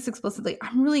 I say this explicitly.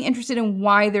 I'm really interested in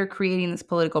why they're creating this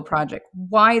political project,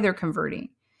 why they're converting,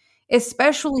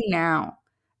 especially now.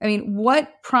 I mean,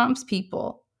 what prompts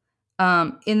people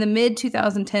in the mid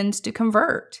 2010s to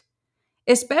convert,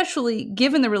 especially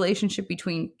given the relationship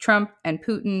between Trump and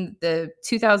Putin, the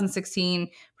 2016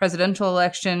 presidential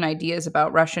election, ideas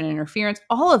about Russian interference,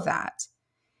 all of that.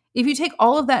 If you take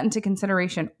all of that into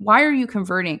consideration, why are you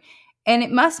converting? And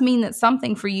it must mean that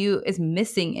something for you is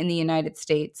missing in the United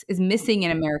States, is missing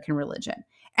in American religion.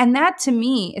 And that, to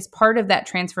me, is part of that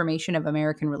transformation of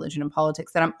American religion and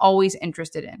politics that I'm always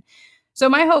interested in. So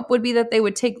my hope would be that they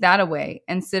would take that away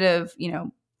instead of,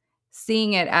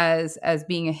 seeing it as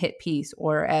being a hit piece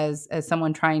or as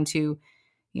someone trying to,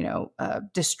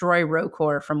 destroy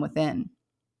Roquefort from within.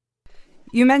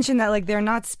 You mentioned that they're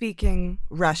not speaking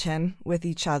Russian with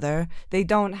each other. They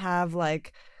don't have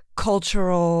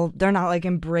they're not like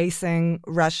embracing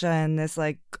Russia in this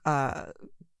like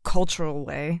cultural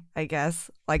way, I guess,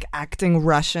 like acting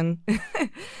Russian.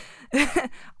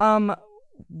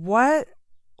 What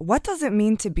does it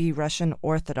mean to be Russian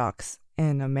Orthodox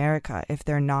in America if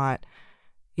they're not,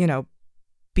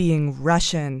 being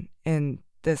Russian in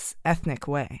this ethnic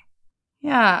way?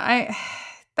 Yeah,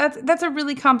 that's a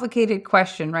really complicated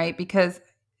question, right? Because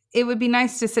it would be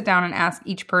nice to sit down and ask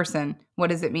each person, what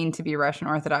does it mean to be Russian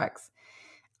Orthodox?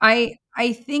 I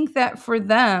think that for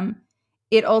them,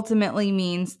 it ultimately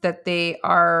means that they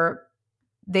are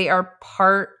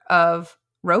part of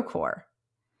ROCOR,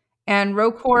 and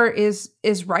ROCOR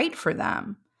is right for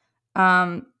them.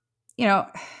 I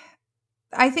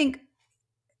think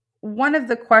one of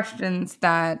the questions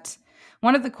that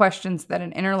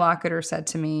an interlocutor said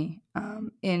to me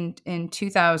in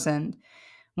 2000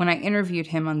 when I interviewed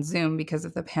him on Zoom because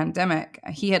of the pandemic,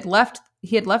 he had left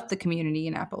the community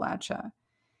in Appalachia,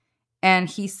 and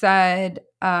he said,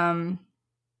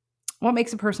 "What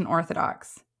makes a person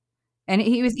Orthodox?" And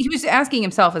he was asking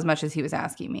himself as much as he was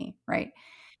asking me, right?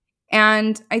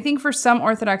 And I think for some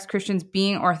Orthodox Christians,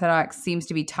 being Orthodox seems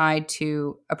to be tied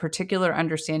to a particular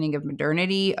understanding of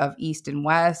modernity, of East and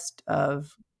West,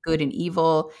 of good and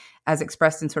evil, as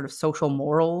expressed in sort of social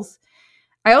morals.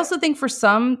 I also think for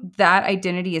some, that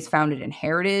identity is founded in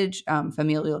heritage,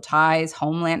 familial ties,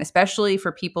 homeland, especially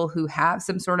for people who have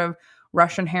some sort of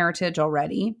Russian heritage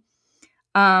already.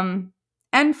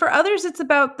 And for others, it's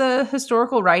about the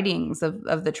historical writings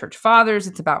of the church fathers.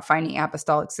 It's about finding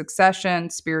apostolic succession,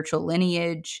 spiritual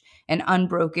lineage, an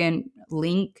unbroken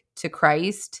link to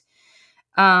Christ.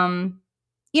 Because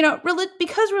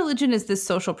religion is this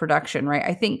social production, right?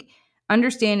 I think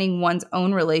understanding one's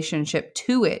own relationship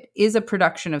to it is a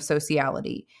production of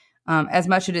sociality, as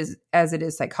much as it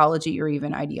is psychology or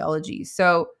even ideology.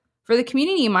 So for the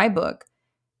community in my book,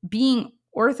 being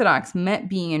Orthodox meant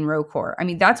being in ROCOR. I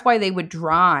mean, that's why they would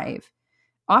drive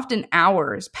often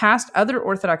hours past other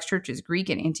Orthodox churches, Greek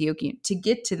and Antiochian, to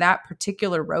get to that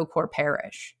particular ROCOR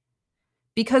parish,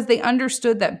 because they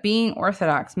understood that being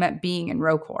Orthodox meant being in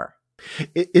ROCOR.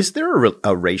 Is there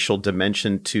a racial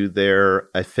dimension to their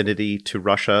affinity to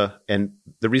Russia? And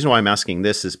the reason why I'm asking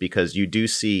this is because you do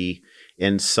see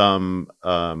in some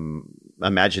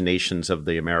imaginations of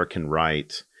the American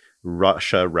right,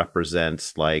 Russia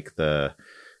represents like the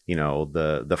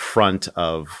front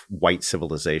of white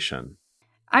civilization.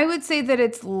 I would say that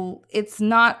it's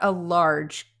not a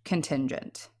large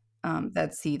contingent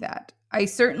that see that. I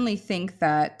certainly think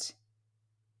that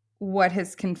what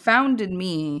has confounded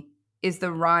me is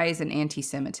the rise in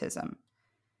anti-Semitism.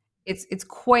 It's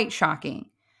quite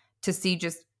shocking to see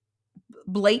just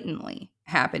blatantly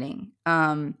happening,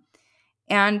 and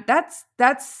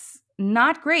that's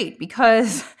not great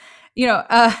because.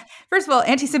 First of all,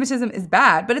 anti-Semitism is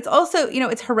bad, but it's also,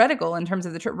 it's heretical in terms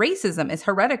of the church. Racism is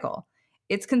heretical.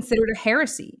 It's considered a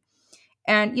heresy.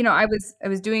 And, I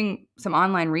was doing some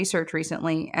online research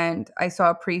recently, and I saw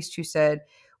a priest who said,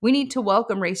 we need to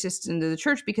welcome racists into the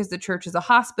church because the church is a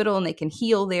hospital and they can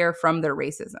heal there from their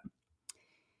racism.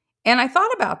 And I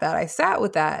thought about that. I sat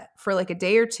with that for like a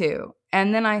day or two.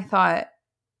 And then I thought,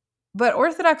 but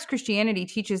Orthodox Christianity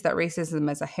teaches that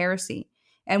racism is a heresy.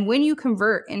 And when you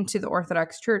convert into the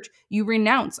Orthodox Church, you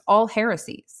renounce all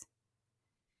heresies.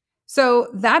 So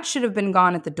that should have been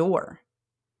gone at the door.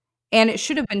 And it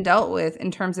should have been dealt with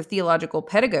in terms of theological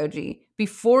pedagogy.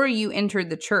 Before you entered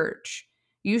the church,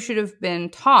 you should have been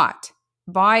taught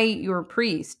by your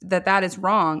priest that is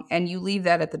wrong, and you leave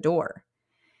that at the door.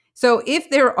 So if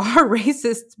there are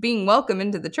racists being welcomed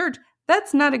into the church,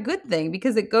 that's not a good thing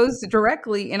because it goes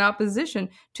directly in opposition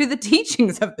to the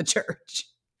teachings of the church.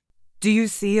 Do you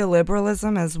see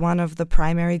illiberalism as one of the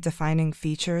primary defining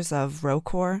features of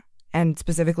ROCOR, and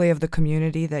specifically of the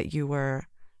community that you were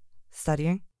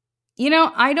studying?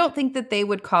 I don't think that they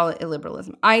would call it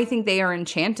illiberalism. I think they are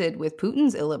enchanted with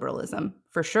Putin's illiberalism,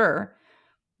 for sure.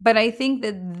 But I think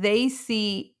that they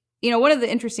see, one of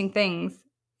the interesting things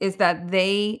is that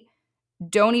they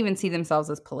don't even see themselves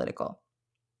as political.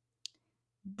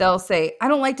 They'll say, I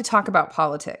don't like to talk about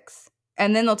politics.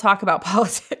 And then they'll talk about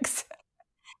politics.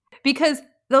 Because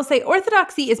they'll say,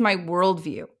 orthodoxy is my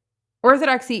worldview.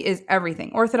 Orthodoxy is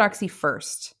everything. Orthodoxy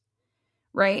first,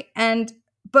 right?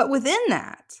 But within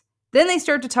that, then they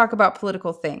start to talk about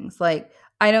political things like,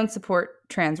 I don't support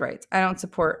trans rights. I don't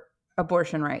support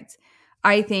abortion rights.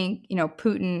 I think,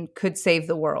 Putin could save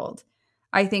the world.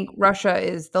 I think Russia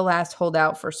is the last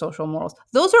holdout for social morals.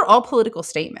 Those are all political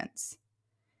statements.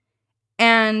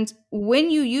 And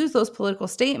when you use those political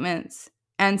statements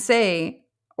and say,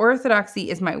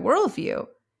 orthodoxy is my worldview,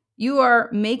 you are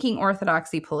making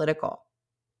orthodoxy political.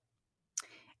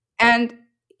 And,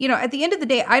 at the end of the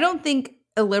day, I don't think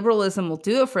illiberalism will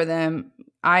do it for them.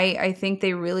 I think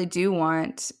they really do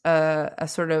want a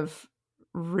sort of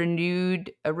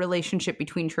renewed relationship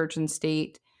between church and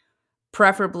state,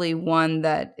 preferably one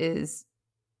that is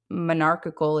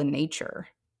monarchical in nature.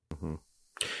 Mm-hmm.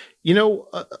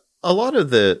 A lot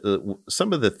of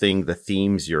some of the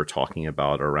themes you're talking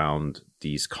about around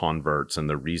these converts and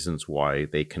the reasons why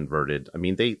they converted, I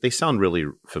mean, they sound really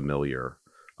familiar,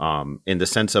 in the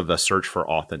sense of a search for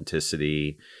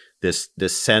authenticity, this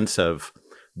sense of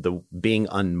the being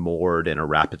unmoored in a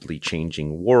rapidly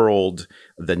changing world,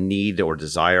 the need or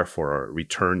desire for a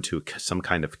return to some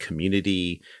kind of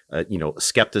community,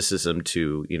 skepticism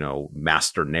to,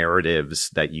 master narratives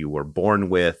that you were born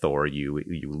with or you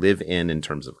live in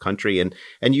terms of country. And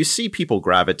you see people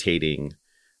gravitating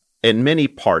in many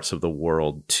parts of the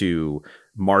world to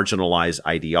marginalized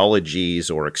ideologies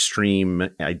or extreme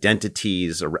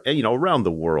identities, around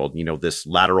the world, this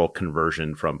lateral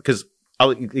conversion from, because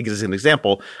I'll give an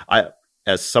example.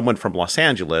 As someone from Los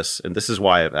Angeles, and this is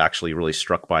why I'm actually really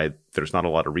struck by there's not a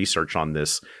lot of research on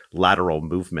this lateral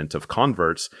movement of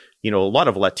converts. A lot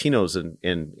of Latinos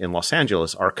in Los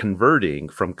Angeles are converting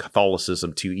from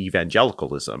Catholicism to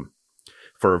evangelicalism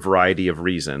for a variety of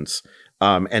reasons.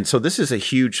 And so this is a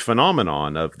huge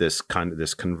phenomenon of this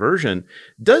conversion.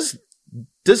 Does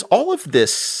all of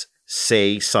this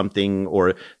say something,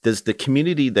 or does the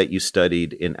community that you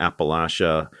studied in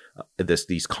Appalachia,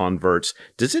 these converts,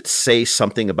 does it say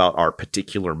something about our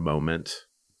particular moment?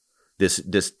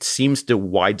 This seems to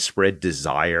widespread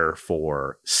desire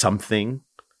for something.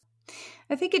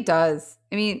 I think it does.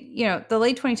 I mean, the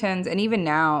late 2010s and even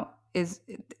now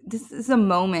this is a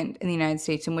moment in the United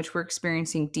States in which we're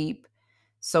experiencing deep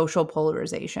social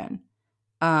polarization.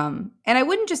 And I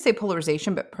wouldn't just say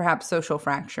polarization, but perhaps social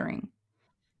fracturing.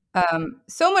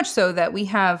 So much so that we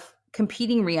have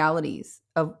competing realities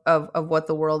of what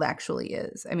the world actually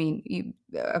is. I mean,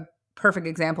 a perfect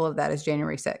example of that is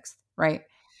January 6th, right?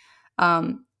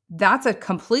 That's a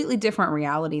completely different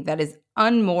reality that is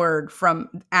unmoored from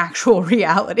actual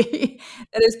reality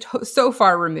that is so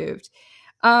far removed.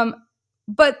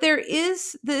 But there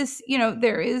is this,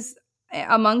 there is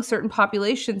among certain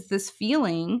populations this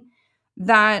feeling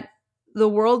that the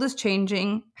world is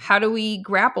changing. How do we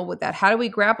grapple with that? How do we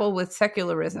grapple with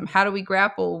secularism? How do we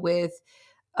grapple with,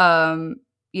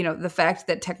 the fact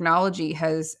that technology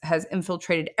has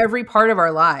infiltrated every part of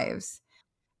our lives?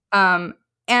 And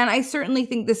I certainly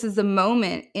think this is a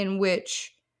moment in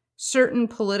which certain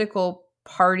political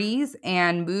parties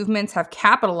and movements have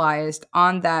capitalized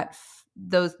on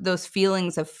those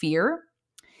feelings of fear,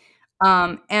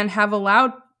 and have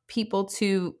allowed people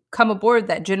to come aboard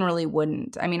that generally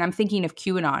wouldn't. I mean, I'm thinking of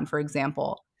QAnon, for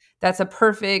example. That's a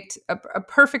perfect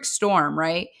storm,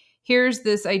 right? Here's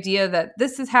this idea that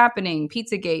this is happening,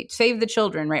 Pizzagate, save the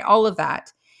children, right? All of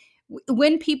that.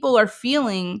 When people are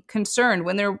feeling concerned,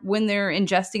 when they're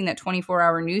ingesting that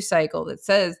 24-hour news cycle that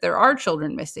says there are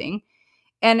children missing,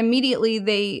 and immediately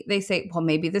they say, well,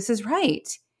 maybe this is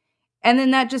right. And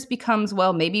then that just becomes,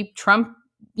 well, maybe Trump,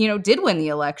 did win the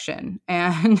election,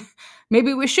 and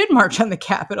maybe we should march on the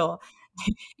Capitol.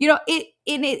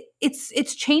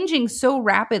 It's changing so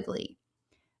rapidly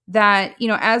that,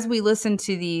 as we listen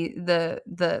to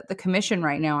the commission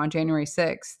right now on January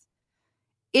 6th,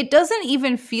 it doesn't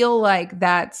even feel like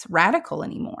that's radical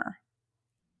anymore.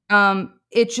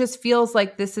 It just feels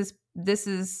like this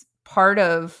is part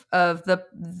of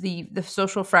the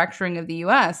social fracturing of the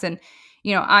U.S. And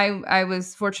I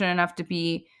was fortunate enough to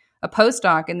be a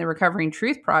postdoc in the Recovering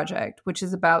Truth Project, which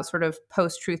is about sort of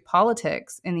post-truth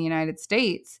politics in the United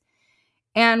States.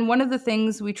 And one of the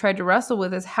things we tried to wrestle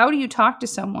with is, how do you talk to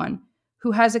someone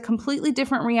who has a completely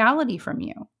different reality from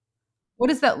you? What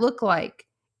does that look like?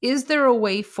 Is there a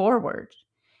way forward?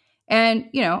 And,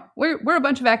 we're a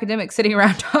bunch of academics sitting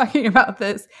around talking about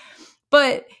this.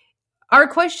 But our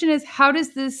question is, how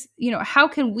does this, how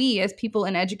can we as people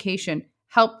in education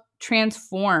help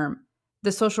transform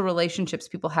the social relationships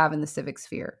people have in the civic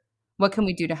sphere? What can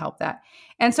we do to help that?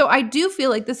 And so I do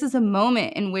feel like this is a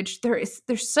moment in which there's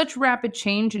such rapid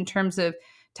change in terms of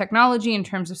technology, in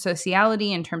terms of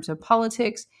sociality, in terms of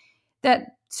politics, that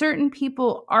certain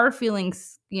people are feeling,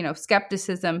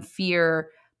 skepticism, fear,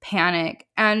 panic,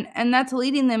 and that's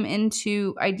leading them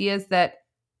into ideas that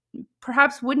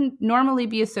perhaps wouldn't normally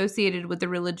be associated with the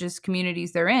religious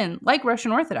communities they're in, like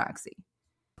Russian Orthodoxy.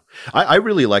 I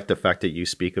really like the fact that you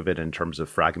speak of it in terms of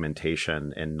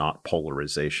fragmentation and not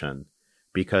polarization,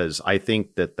 because I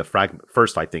think that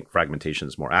I think fragmentation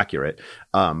is more accurate,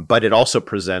 but it also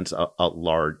presents a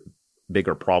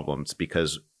bigger problems,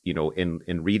 because,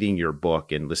 in reading your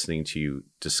book and listening to you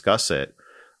discuss it,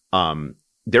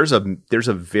 there's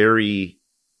a very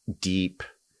deep,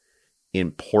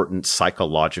 important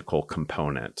psychological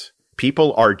component.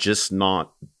 People are just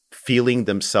not feeling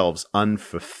themselves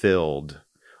unfulfilled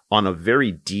on a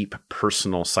very deep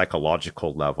personal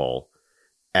psychological level.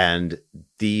 And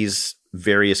these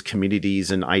various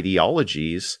communities and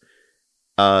ideologies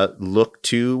look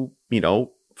to,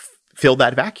 fill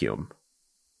that vacuum.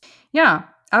 Yeah,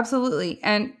 absolutely.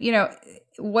 And,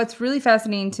 what's really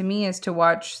fascinating to me is to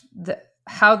watch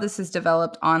how this has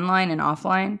developed online and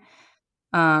offline.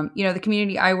 The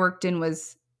community I worked in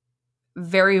was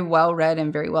very well read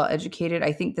and very well educated.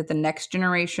 I think that the next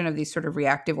generation of these sort of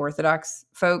reactive Orthodox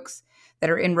folks that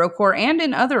are in ROCOR and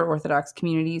in other Orthodox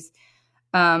communities,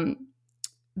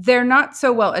 they're not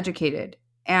so well educated,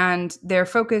 and they're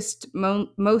focused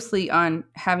mostly on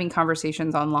having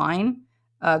conversations online.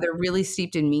 They're really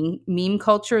steeped in meme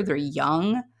culture. They're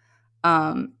young,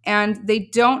 and they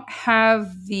don't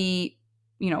have the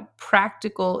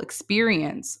practical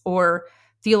experience or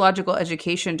theological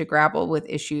education to grapple with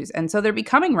issues. And so they're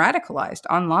becoming radicalized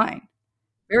online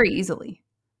very easily.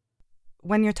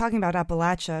 When you're talking about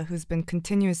Appalachia, who's been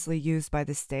continuously used by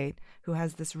the state, who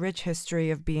has this rich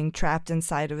history of being trapped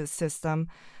inside of a system,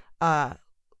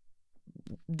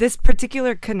 this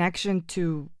particular connection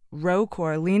to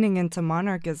ROCOR, leaning into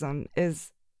monarchism,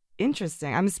 is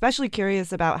interesting. I'm especially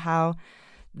curious about how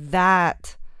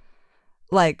that,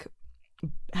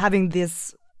 having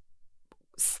this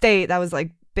state that was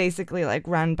basically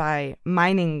run by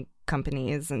mining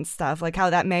companies and stuff, how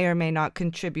that may or may not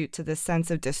contribute to this sense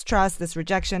of distrust, this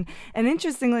rejection. And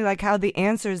interestingly, how the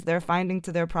answers they're finding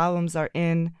to their problems are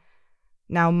in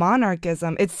now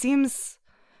monarchism. It seems,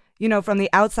 from the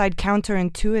outside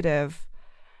counterintuitive.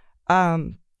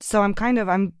 So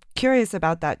I'm curious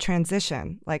about that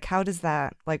transition. How does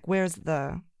that, where's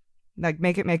the,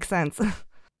 make it make sense?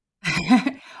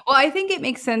 Well, I think it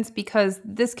makes sense because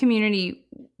this community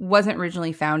wasn't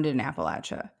originally founded in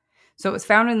Appalachia. So it was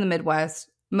founded in the Midwest.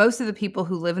 Most of the people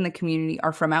who live in the community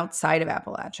are from outside of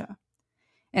Appalachia.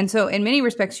 And so in many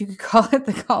respects, you could call it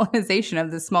the colonization of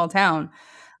this small town.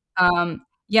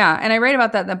 Yeah, and I write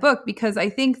about that in the book because I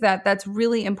think that that's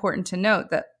really important to note,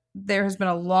 that there has been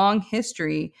a long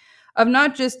history of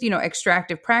not just,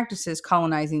 extractive practices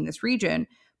colonizing this region,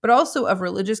 but also of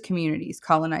religious communities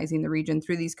colonizing the region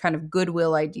through these kind of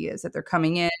goodwill ideas that they're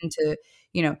coming in to,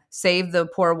 save the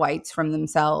poor whites from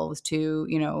themselves,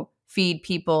 to, feed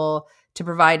people, to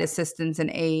provide assistance and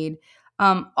aid.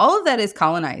 All of that is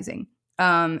colonizing.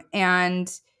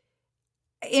 And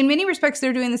in many respects,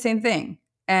 they're doing the same thing.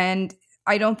 And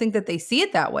I don't think that they see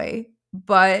it that way.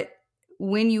 But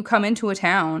when you come into a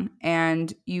town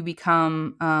and you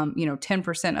become,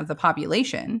 10% of the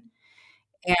population,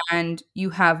 and you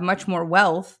have much more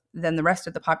wealth than the rest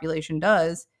of the population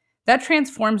does, that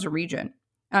transforms a region.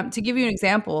 To give you an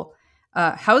example,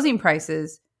 housing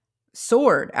prices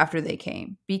soared after they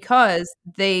came because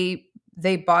they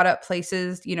bought up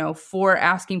places, for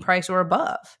asking price or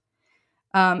above.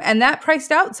 And that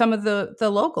priced out some of the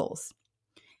locals.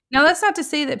 Now, that's not to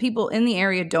say that people in the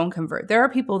area don't convert. There are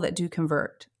people that do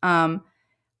convert.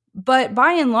 But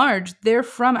by and large, they're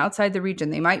from outside the region.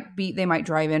 They might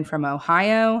drive in from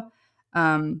Ohio,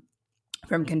 from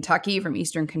Kentucky, from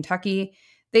Eastern Kentucky.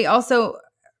 They also,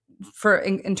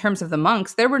 in terms of the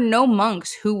monks, there were no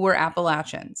monks who were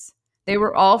Appalachians. They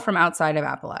were all from outside of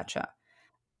Appalachia.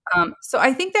 So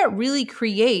I think that really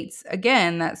creates,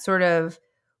 again, that sort of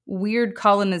weird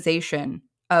colonization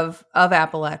of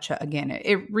Appalachia. Again,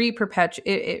 it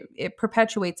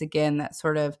perpetuates again that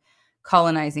sort of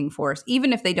colonizing force,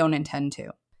 even if they don't intend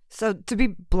to. So to be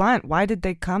blunt, why did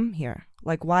they come here?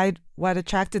 What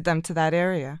attracted them to that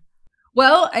area?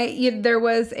 Well, there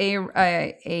was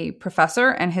a professor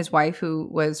and his wife who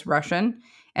was Russian,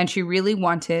 and she really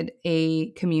wanted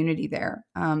a community there.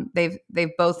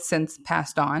 They've both since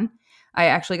passed on. I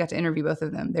actually got to interview both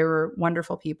of them. They were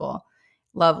wonderful people,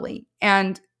 lovely.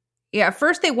 And at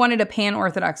first they wanted a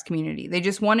pan-Orthodox community. They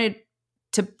just wanted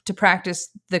to practice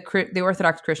the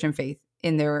Orthodox Christian faith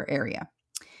in their area.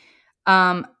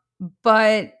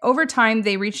 But over time,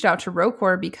 they reached out to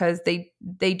ROCOR because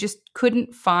they just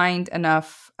couldn't find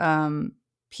enough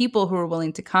people who were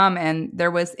willing to come. And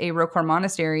there was a ROCOR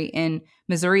monastery in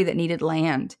Missouri that needed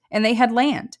land, and they had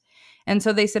land. And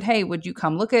so they said, "Hey, would you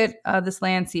come look at this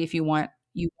land? See if you want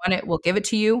it. We'll give it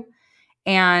to you."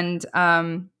 And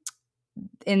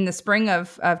in the spring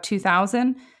of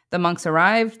 2000, the monks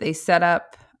arrived. They set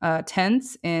up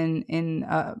tents in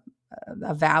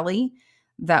a valley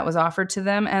that was offered to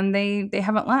them, and they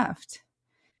haven't left.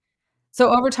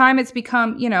 So over time, it's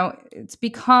become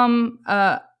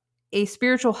a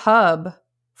spiritual hub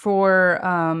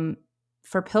for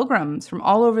pilgrims from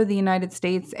all over the United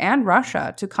States and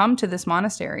Russia to come to this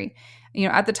monastery. You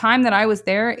know, at the time that I was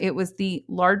there, it was the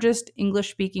largest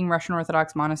English-speaking Russian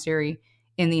Orthodox monastery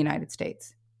in the United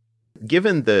States.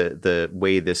 Given the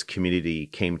way this community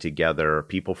came together,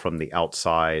 people from the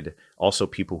outside, also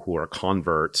people who are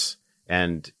converts,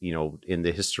 and, you know, in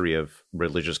the history of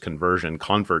religious conversion,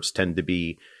 converts tend to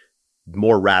be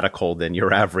more radical than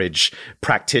your average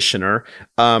practitioner.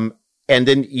 And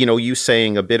then, you know, you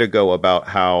saying a bit ago about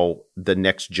how the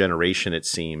next generation, it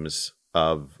seems,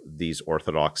 of these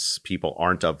Orthodox people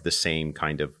aren't of the same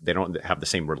kind of, they don't have the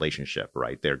same relationship,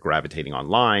 right? They're gravitating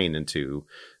online into,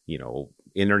 you know,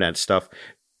 internet stuff.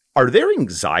 Are there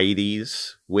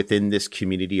anxieties within this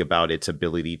community about its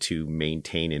ability to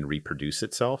maintain and reproduce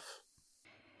itself?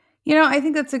 You know, I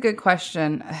think that's a good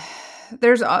question.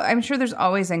 I'm sure there's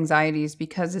always anxieties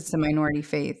because it's a minority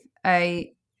faith.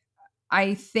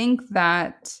 I think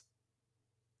that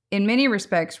in many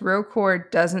respects, ROCOR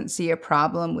doesn't see a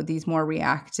problem with these more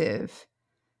reactive,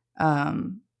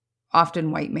 often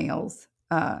white males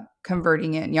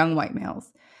converting in, young white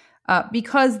males,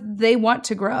 because they want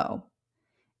to grow.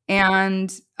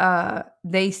 And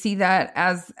they see that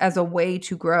as a way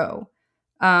to grow.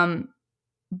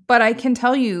 But I can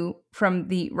tell you from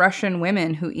the Russian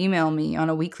women who email me on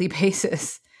a weekly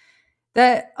basis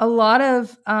that a lot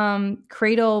of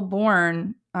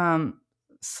cradle-born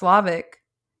Slavic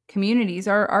communities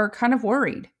are kind of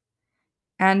worried,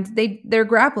 and they're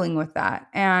grappling with that.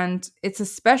 And it's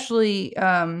especially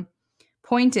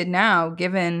pointed now,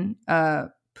 given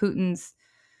Putin's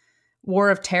war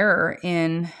of terror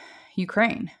in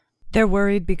Ukraine. They're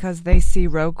worried because they see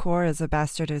ROCOR as a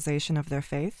bastardization of their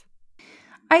faith?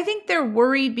 I think they're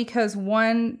worried because,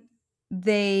 one,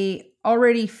 they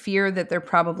already fear that they're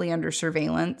probably under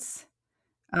surveillance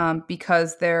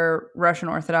because they're Russian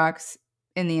Orthodox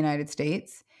in the United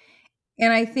States.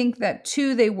 And I think that,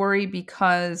 two, they worry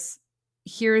because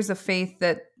here's a faith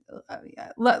that,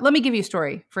 let me give you a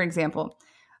story, for example.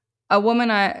 A woman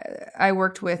I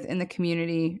worked with in the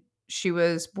community, she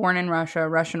was born in Russia,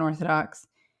 Russian Orthodox.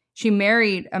 She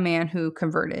married a man who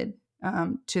converted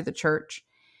to the church.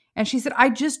 And she said, I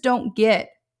just don't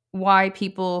get why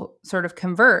people sort of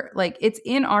convert. Like, it's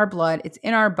in our blood, it's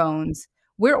in our bones.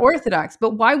 We're Orthodox,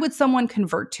 but why would someone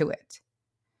convert to it?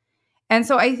 And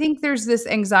so I think there's this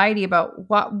anxiety about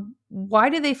why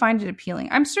do they find it appealing?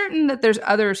 I'm certain that there's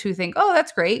others who think, oh,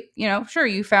 that's great. You know, sure,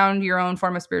 you found your own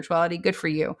form of spirituality. Good for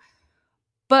you.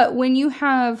 But when you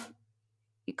have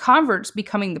converts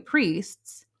becoming the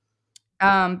priests,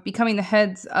 becoming the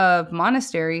heads of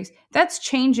monasteries, that's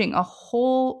changing a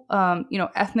whole,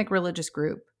 ethnic religious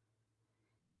group.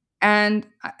 And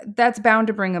that's bound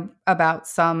to bring about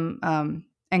some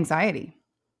anxiety.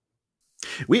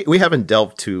 We haven't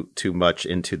delved too much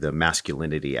into the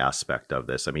masculinity aspect of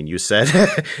this. I mean, you said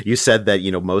that,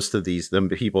 you know, most of them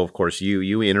people, of course,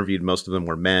 you interviewed, most of them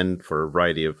were men for a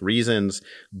variety of reasons,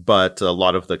 but a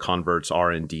lot of the converts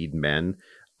are indeed men.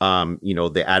 You know,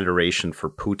 the adoration for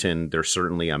Putin, there's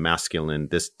certainly a masculine,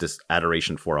 this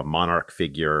adoration for a monarch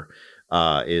figure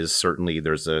is certainly,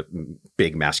 there's a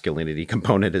big masculinity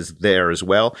component is there as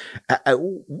well.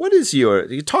 What is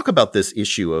you talk about this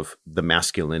issue of the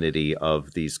masculinity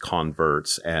of these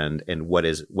converts and what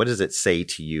does it say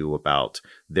to you about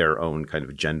their own kind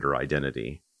of gender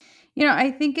identity? You know,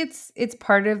 I think it's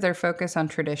part of their focus on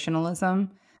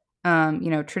traditionalism.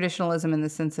 Traditionalism in the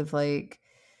sense of like,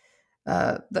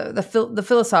 the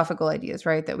philosophical ideas,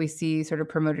 right, that we see sort of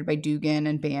promoted by Dugin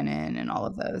and Bannon and all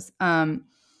of those.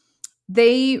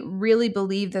 They really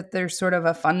believe that there's sort of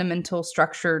a fundamental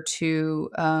structure to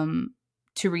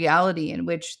reality in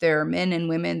which there are men and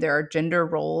women, there are gender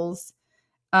roles,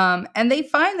 and they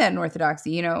find that in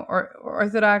Orthodoxy. You know,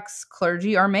 Orthodox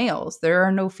clergy are males. There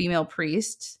are no female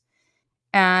priests,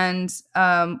 and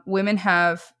women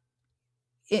have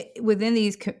within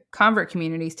these convert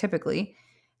communities typically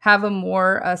have a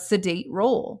more sedate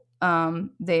role.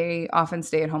 They often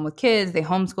stay at home with kids. They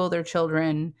homeschool their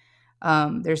children.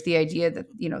 There's the idea that,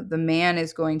 you know, the man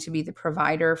is going to be the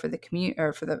provider for the community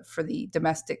or for the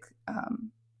domestic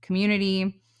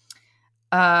community.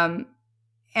 And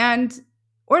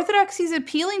Orthodoxy is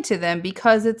appealing to them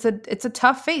because it's a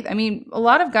tough faith. I mean, a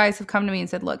lot of guys have come to me and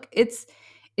said, look, it's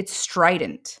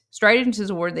strident. Strident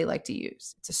is a word they like to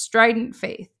use. It's a strident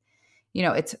faith. You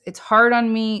know, it's hard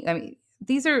on me. I mean,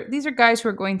 these are guys who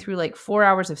are going through like 4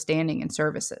 hours of standing in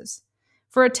services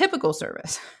for a typical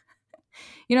service.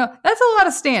 You know, that's a lot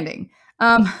of standing.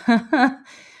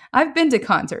 I've been to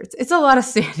concerts. It's a lot of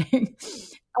standing.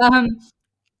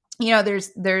 You know, there's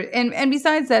and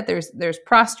besides that, there's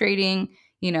prostrating.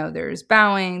 There's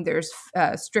bowing, there's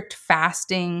strict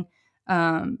fasting,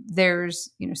 there's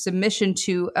submission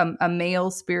to a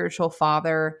male spiritual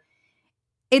father.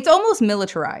 It's almost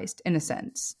militarized in a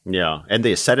sense. Yeah, and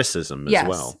the asceticism as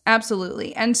well. Yes,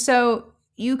 absolutely. And so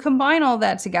you combine all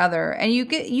that together, and you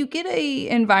get a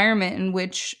environment in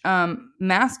which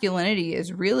masculinity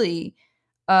is really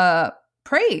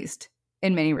praised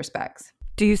in many respects.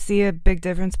 Do you see a big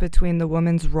difference between the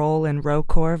woman's role in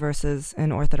ROCOR versus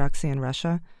in Orthodoxy in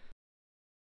Russia?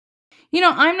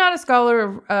 I'm not a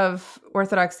scholar of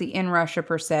Orthodoxy in Russia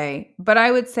per se, but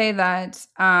I would say that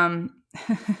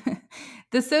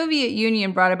the Soviet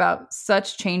Union brought about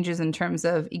such changes in terms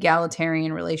of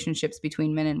egalitarian relationships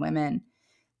between men and women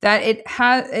that it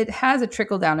has a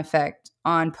trickle-down effect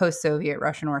on post-Soviet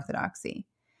Russian Orthodoxy.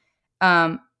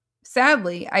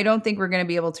 Sadly, I don't think we're going to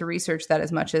be able to research that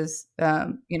as much as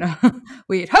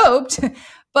we had hoped,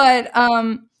 but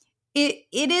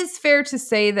it is fair to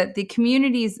say that the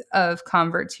communities of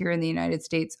converts here in the United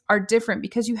States are different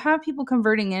because you have people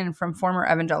converting in from former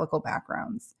evangelical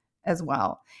backgrounds as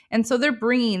well. And so they're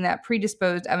bringing that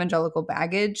predisposed evangelical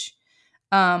baggage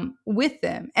with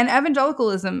them. And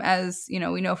evangelicalism, as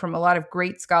we know from a lot of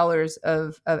great scholars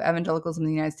of evangelicalism in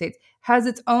the United States, has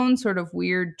its own sort of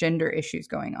weird gender issues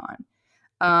going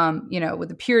on, with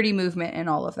the purity movement and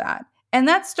all of that. And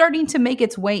that's starting to make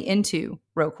its way into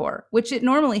ROCOR, which it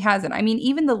normally hasn't. I mean,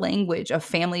 even the language of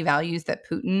family values that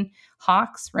Putin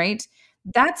hawks, right?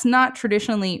 That's not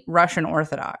traditionally Russian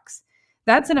Orthodox.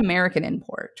 That's an American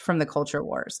import from the culture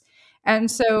wars. And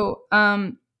so,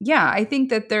 I think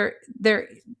that there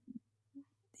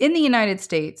in the United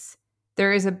States,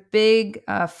 there is a big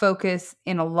focus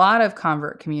in a lot of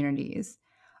convert communities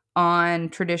on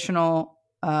traditional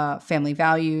family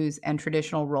values and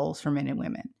traditional roles for men and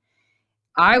women.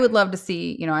 I would love to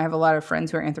see, I have a lot of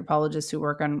friends who are anthropologists who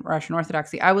work on Russian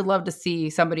Orthodoxy. I would love to see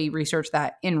somebody research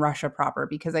that in Russia proper,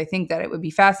 because I think that it would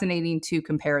be fascinating to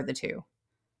compare the two.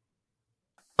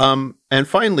 And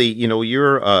finally,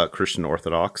 you're a Christian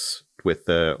Orthodox with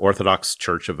the Orthodox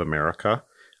Church of America.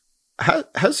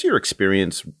 Has your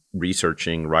experience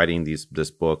researching, writing this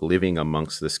book, living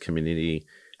amongst this community,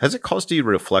 has it caused you to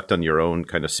reflect on your own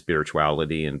kind of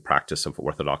spirituality and practice of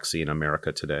Orthodoxy in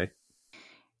America today?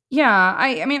 Yeah,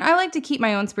 I mean, I like to keep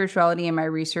my own spirituality and my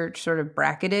research sort of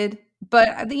bracketed,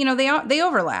 but they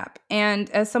overlap. And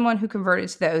as someone who converted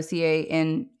to the OCA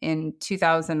in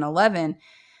 2011,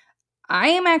 I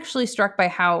am actually struck by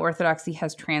how Orthodoxy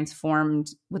has transformed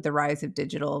with the rise of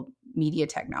digital media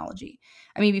technology.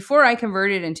 I mean, before I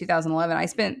converted in 2011, I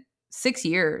spent 6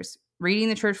 years reading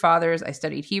the church fathers. I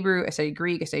studied Hebrew, I studied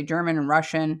Greek, I studied German and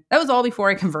Russian. That was all before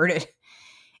I converted.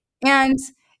 And,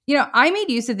 I made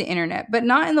use of the internet, but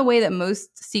not in the way that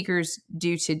most seekers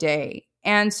do today.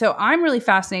 And so I'm really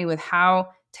fascinated with how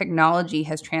technology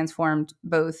has transformed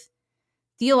both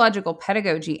theological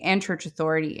pedagogy and church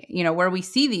authority, where we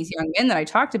see these young men that I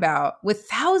talked about with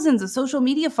thousands of social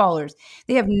media followers.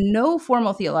 They have no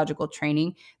formal theological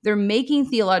training. They're making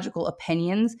theological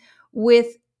opinions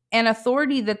with an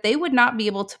authority that they would not be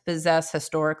able to possess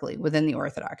historically within the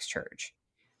Orthodox Church.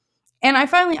 And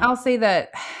I'll say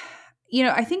that,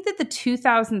 I think that the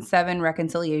 2007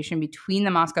 reconciliation between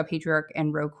the Moscow Patriarch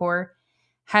and ROCOR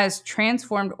has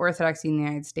transformed Orthodoxy in the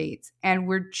United States. And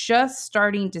we're just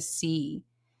starting to see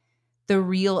the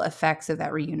real effects of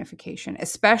that reunification,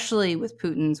 especially with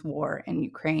Putin's war in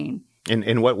Ukraine.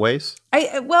 In what ways?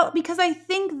 Because I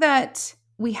think that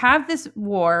we have this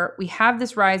war, we have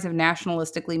this rise of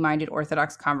nationalistically minded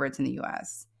Orthodox converts in the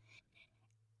U.S.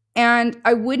 And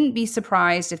I wouldn't be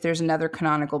surprised if there's another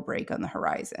canonical break on the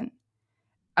horizon.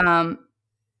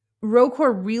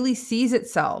 ROCOR really sees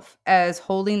itself as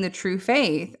holding the true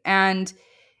faith. And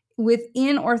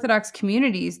within Orthodox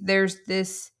communities, there's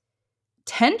this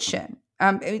tension,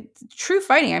 true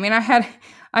fighting. I mean, I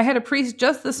had a priest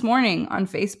just this morning on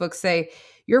Facebook say,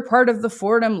 "You're part of the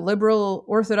Fordham liberal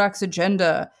Orthodox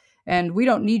agenda, and we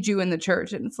don't need you in the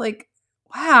church." And it's like,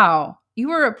 wow, you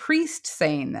were a priest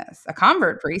saying this, a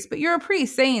convert priest, but you're a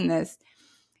priest saying this.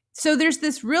 So there's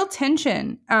this real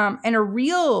tension and a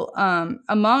real,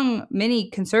 among many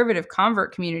conservative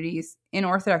convert communities in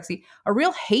Orthodoxy, a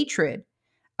real hatred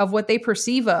of what they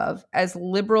perceive of as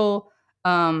liberal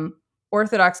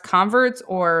Orthodox converts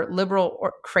or liberal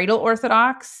or cradle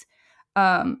Orthodox.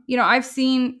 I've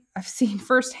seen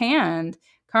firsthand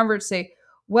converts say,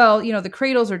 well, the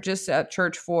cradles are just a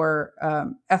church for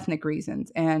ethnic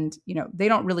reasons, and they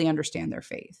don't really understand their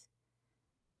faith.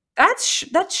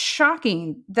 That's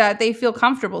shocking that they feel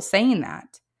comfortable saying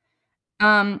that.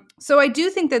 So I do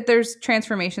think that there's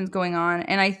transformations going on,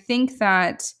 and I think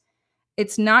that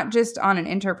it's not just on an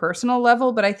interpersonal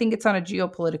level, but I think it's on a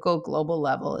geopolitical global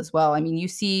level as well. I mean, you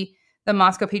see the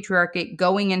Moscow Patriarchate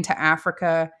going into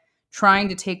Africa, trying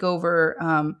to take over,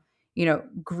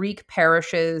 Greek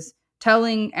parishes,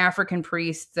 telling African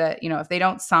priests that, if they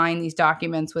don't sign these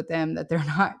documents with them, that they're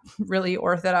not really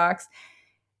Orthodox.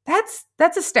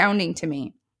 That's astounding to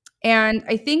me. And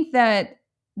I think that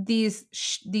these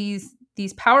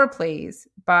power plays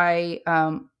by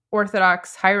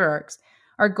Orthodox hierarchs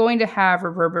are going to have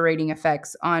reverberating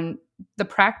effects on the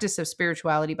practice of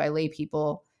spirituality by lay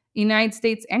people in the United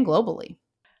States and globally.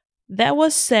 That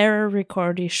was Sarah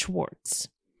Riccardi Schwartz.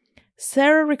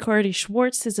 Sarah Riccardi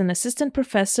Schwartz is an assistant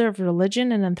professor of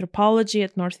religion and anthropology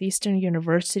at Northeastern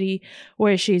University,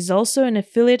 where she is also an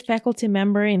affiliate faculty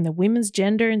member in the Women's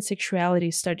Gender and Sexuality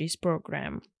Studies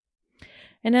program.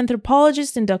 An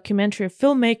anthropologist and documentary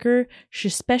filmmaker, she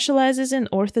specializes in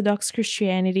Orthodox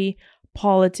Christianity,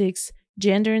 politics,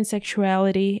 gender and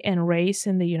sexuality, and race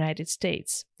in the United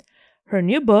States. Her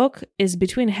new book is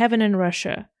Between Heaven and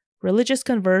Russia: Religious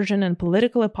Conversion and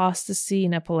Political Apostasy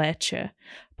in Appalachia,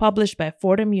 published by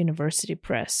Fordham University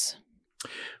Press.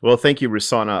 Well, thank you,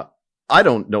 Rusana. I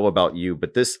don't know about you,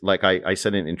 but this, like I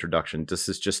said in introduction, this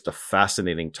is just a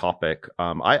fascinating topic.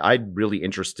 I'm really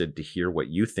interested to hear what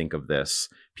you think of this,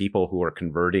 people who are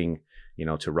converting,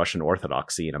 to Russian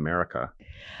Orthodoxy in America.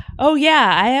 Oh,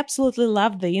 yeah, I absolutely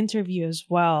loved the interview as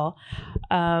well.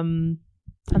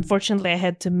 Unfortunately, I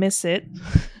had to miss it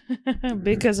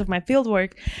because of my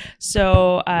fieldwork.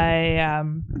 So I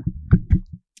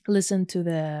listened to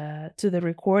the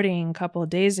recording a couple of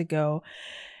days ago.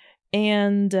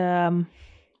 And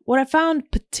what I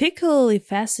found particularly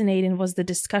fascinating was the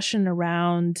discussion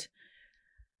around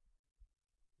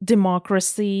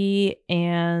democracy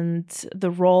and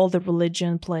the role that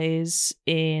religion plays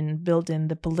in building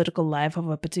the political life of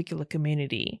a particular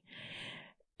community.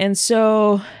 And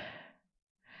so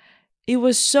it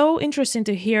was so interesting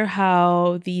to hear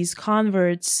how these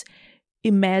converts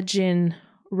imagine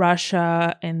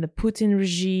Russia and the Putin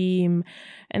regime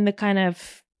and the kind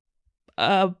of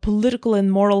political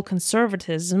and moral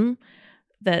conservatism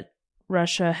that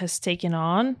Russia has taken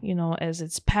on, as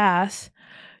its path,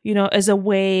 as a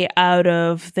way out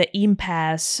of the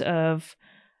impasse of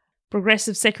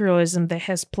progressive secularism that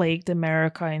has plagued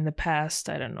America in the past,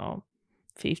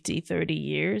 50, 30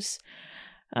 years,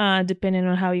 depending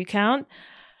on how you count.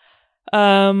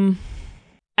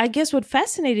 I guess what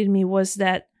fascinated me was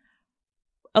that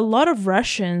a lot of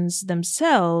Russians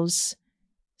themselves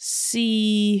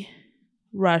see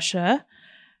Russia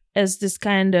as this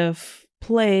kind of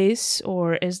place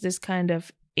or as this kind of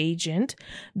agent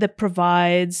that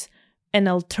provides an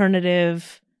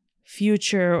alternative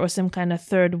future or some kind of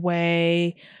third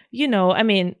way.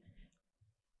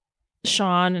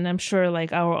 Sean, and I'm sure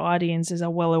our audiences are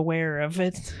well aware of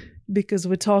it because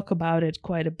we talk about it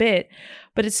quite a bit.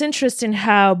 But it's interesting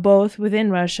how both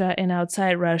within Russia and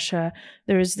outside Russia,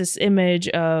 there is this image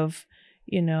of,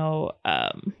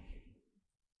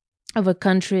 of a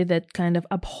country that kind of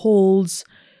upholds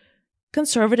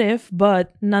conservative,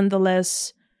 but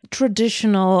nonetheless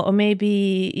traditional, or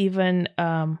maybe even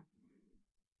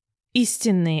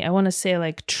истинный, I want to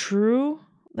say true,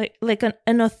 like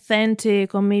an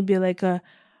authentic, or maybe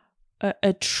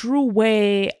a true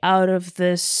way out of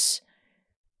this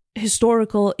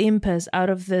historical impasse, out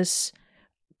of this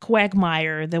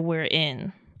quagmire that we're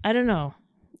in. I don't know.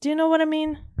 Do you know what I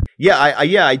mean? Yeah,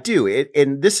 I do.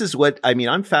 And this is what,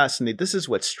 I'm fascinated. This is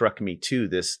what struck me too,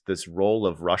 this role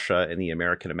of Russia in the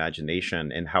American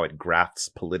imagination and how it grafts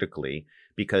politically.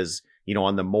 Because,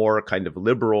 on the more kind of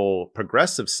liberal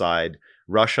progressive side,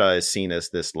 Russia is seen as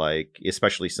this,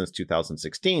 especially since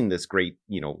 2016, this great,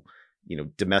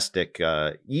 domestic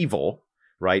evil,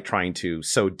 right? Trying to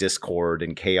sow discord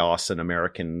and chaos in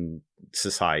American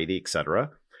society, et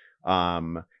cetera.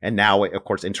 And now, of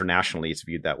course, internationally, it's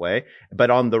viewed that way.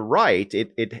 But on the right,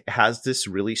 it has this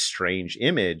really strange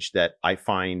image that I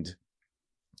find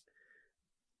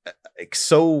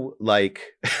so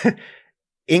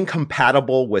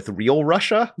incompatible with real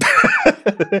Russia.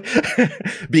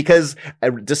 Because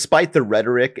despite the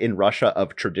rhetoric in Russia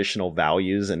of traditional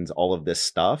values and all of this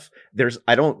stuff,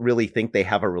 I don't really think they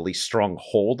have a really strong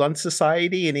hold on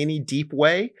society in any deep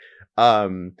way.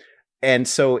 And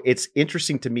so it's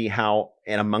interesting to me how,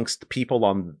 and amongst people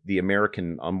on the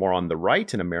American, more on the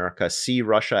right in America, see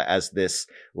Russia as this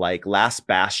last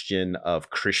bastion of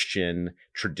Christian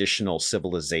traditional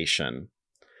civilization.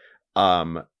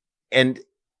 And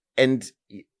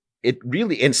it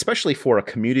really, and especially for a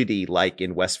community like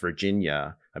in West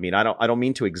Virginia, I don't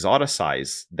mean to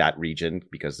exoticize that region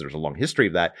because there's a long history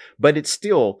of that, but it's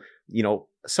still,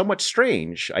 somewhat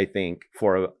strange, I think,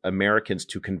 for Americans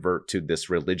to convert to this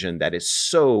religion that is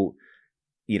so,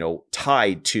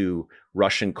 tied to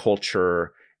Russian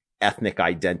culture, ethnic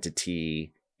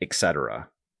identity, etc.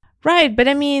 Right, but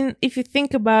I mean, if you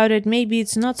think about it, maybe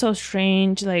it's not so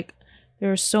strange. Like,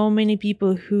 there are so many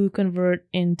people who convert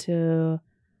into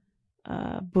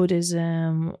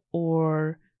Buddhism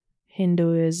or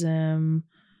Hinduism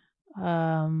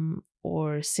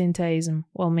or Shintoism.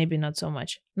 Well, maybe not so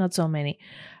much, not so many.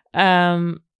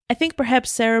 I think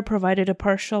perhaps Sarah provided a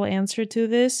partial answer to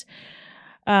this.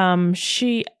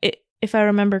 If I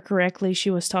remember correctly, she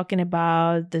was talking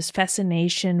about this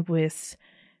fascination with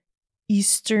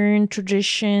Eastern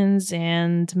traditions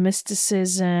and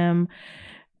mysticism.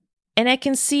 And I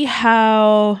can see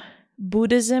how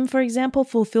Buddhism, for example,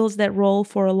 fulfills that role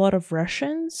for a lot of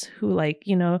Russians who,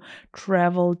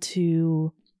 travel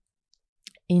to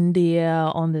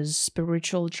India on this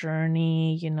spiritual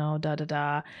journey, and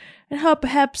how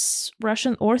perhaps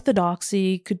Russian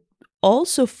Orthodoxy could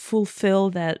also fulfill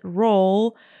that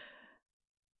role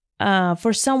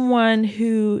for someone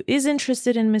who is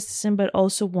interested in mysticism but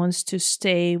also wants to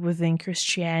stay within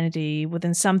Christianity,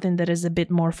 within something that is a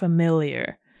bit more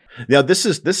familiar. Now, this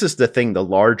is the thing, the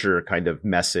larger kind of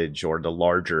message or the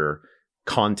larger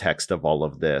context of all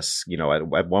of this.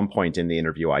 At one point in the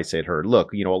interview, I said to her,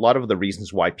 look, a lot of the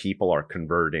reasons why people are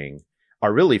converting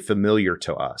are really familiar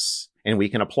to us, and we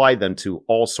can apply them to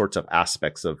all sorts of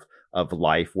aspects of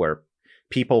life where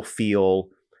people feel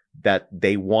that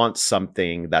they want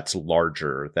something that's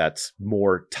larger, that's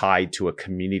more tied to a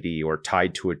community or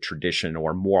tied to a tradition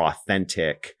or more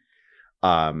authentic,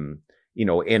 and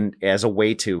as a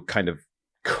way to kind of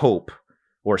cope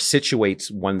or situate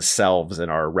oneself in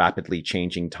our rapidly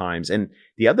changing times. And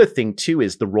the other thing too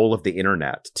is the role of the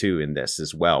internet too in this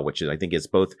as well, which I think is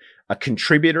both a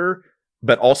contributor,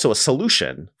 but also a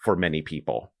solution for many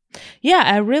people. Yeah,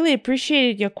 I really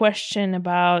appreciated your question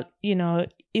about,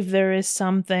 if there is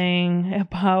something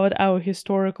about our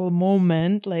historical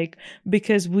moment,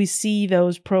 because we see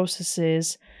those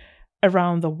processes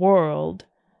around the world,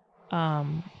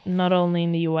 not only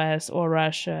in the US or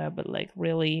Russia, but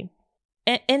really.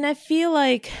 And I feel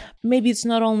like maybe it's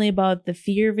not only about the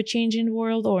fear of a changing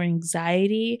world or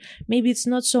anxiety. Maybe it's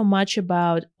not so much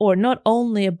about, or not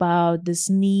only about this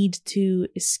need to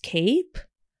escape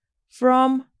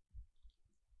from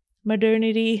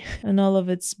modernity and all of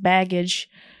its baggage,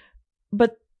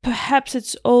 but perhaps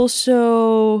it's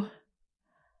also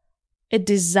a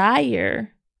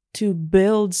desire to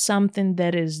build something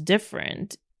that is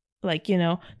different.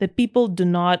 That people do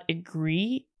not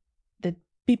agree, that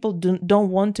people don't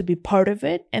want to be part of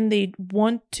it, and they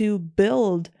want to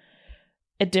build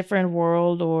a different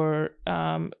world, or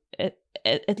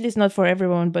at least not for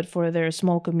everyone, but for their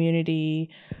small community,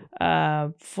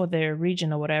 for their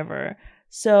region or whatever.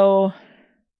 So,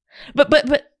 but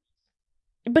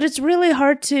it's really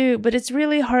hard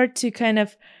to kind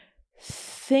of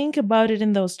think about it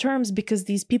in those terms, because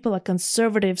these people are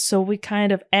conservative. So we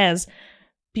kind of, as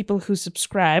people who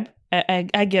subscribe,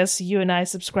 I guess you and I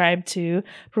subscribe to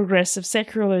progressive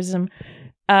secularism,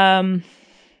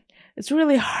 it's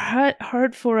really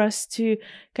hard for us to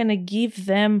kind of give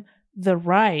them the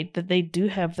right, that they do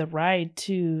have the right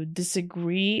to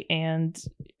disagree and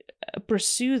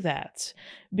pursue that,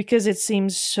 because it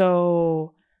seems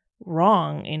so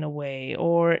wrong in a way,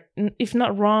 or if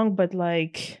not wrong, but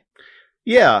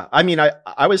yeah, I mean,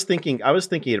 I was thinking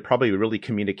it probably really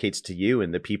communicates to you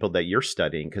and the people that you're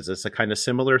studying, because it's a kind of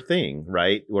similar thing,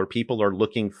 right? Where people are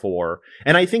looking for,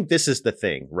 and I think this is the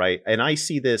thing, right? And I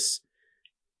see this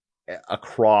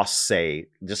across, say,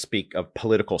 just speak of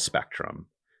political spectrum,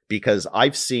 because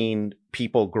I've seen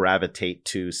people gravitate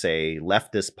to, say,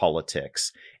 leftist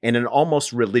politics in an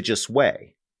almost religious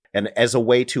way, and as a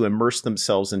way to immerse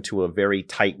themselves into a very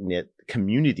tight-knit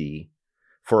community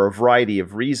for a variety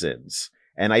of reasons.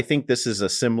 And I think this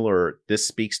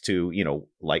speaks to,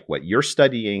 like what you're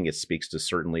studying. It speaks to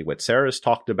certainly what Sarah's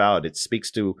talked about. It speaks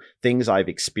to things I've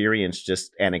experienced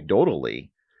just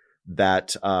anecdotally,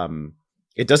 that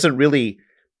it doesn't really,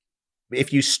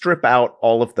 if you strip out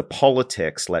all of the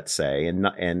politics, let's say,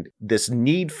 and this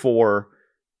need for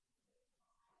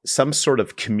some sort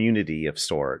of community of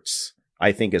sorts,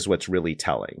 I think is what's really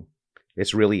telling.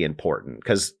 It's really important,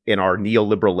 because in our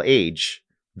neoliberal age,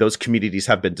 those communities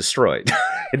have been destroyed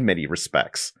in many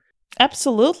respects.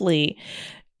 Absolutely.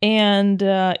 And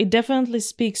it definitely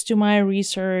speaks to my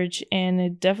research, and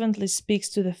it definitely speaks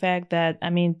to the fact that,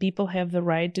 people have the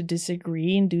right to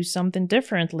disagree and do something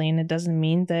differently. And it doesn't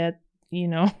mean that,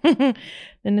 they're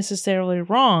necessarily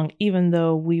wrong, even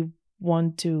though we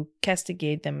want to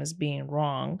castigate them as being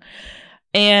wrong.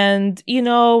 And, you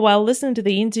know, while listening to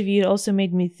the interview, it also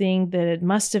made me think that it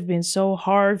must have been so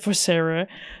hard for Sarah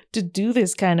to do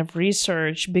this kind of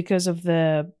research because of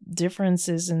the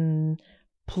differences in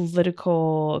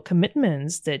political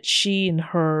commitments that she and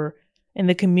her and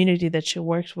the community that she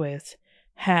worked with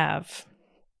have.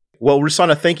 Well,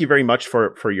 Rusana, thank you very much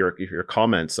for your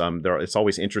comments. It's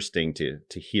always interesting to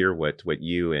hear what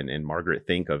you and Margaret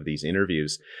think of these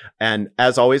interviews. And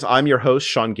as always, I'm your host,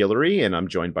 Sean Guillory, and I'm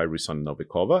joined by Rusana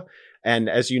Novikova. And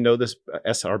as you know, this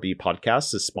SRB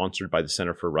podcast is sponsored by the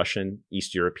Center for Russian,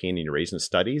 East European, and Eurasian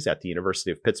Studies at the University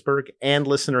of Pittsburgh, and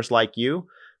listeners like you.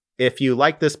 If you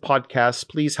like this podcast,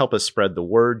 please help us spread the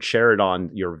word, share it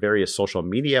on your various social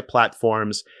media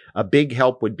platforms. A big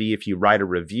help would be if you write a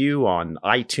review on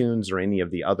iTunes or any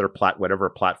of the other whatever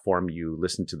platform you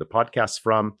listen to the podcast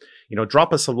from. You know,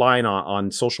 drop us a line on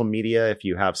social media if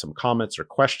you have some comments or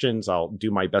questions. I'll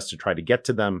do my best to try to get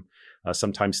to them.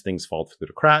 Sometimes things fall through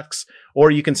the cracks.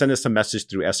 Or you can send us a message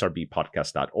through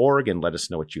srbpodcast.org and let us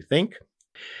know what you think.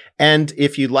 And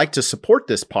if you'd like to support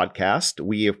this podcast,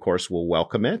 we, of course, will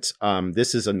welcome it.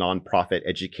 This is a nonprofit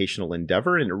educational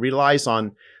endeavor, and it relies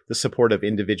on the support of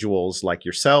individuals like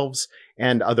yourselves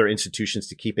and other institutions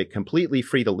to keep it completely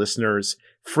free to listeners,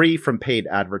 free from paid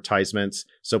advertisements.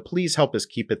 So please help us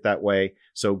keep it that way.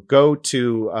 So go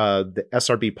to the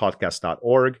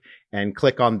srbpodcast.org and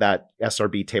click on that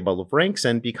SRB table of ranks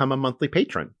and become a monthly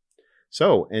patron.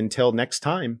 So until next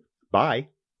time, bye.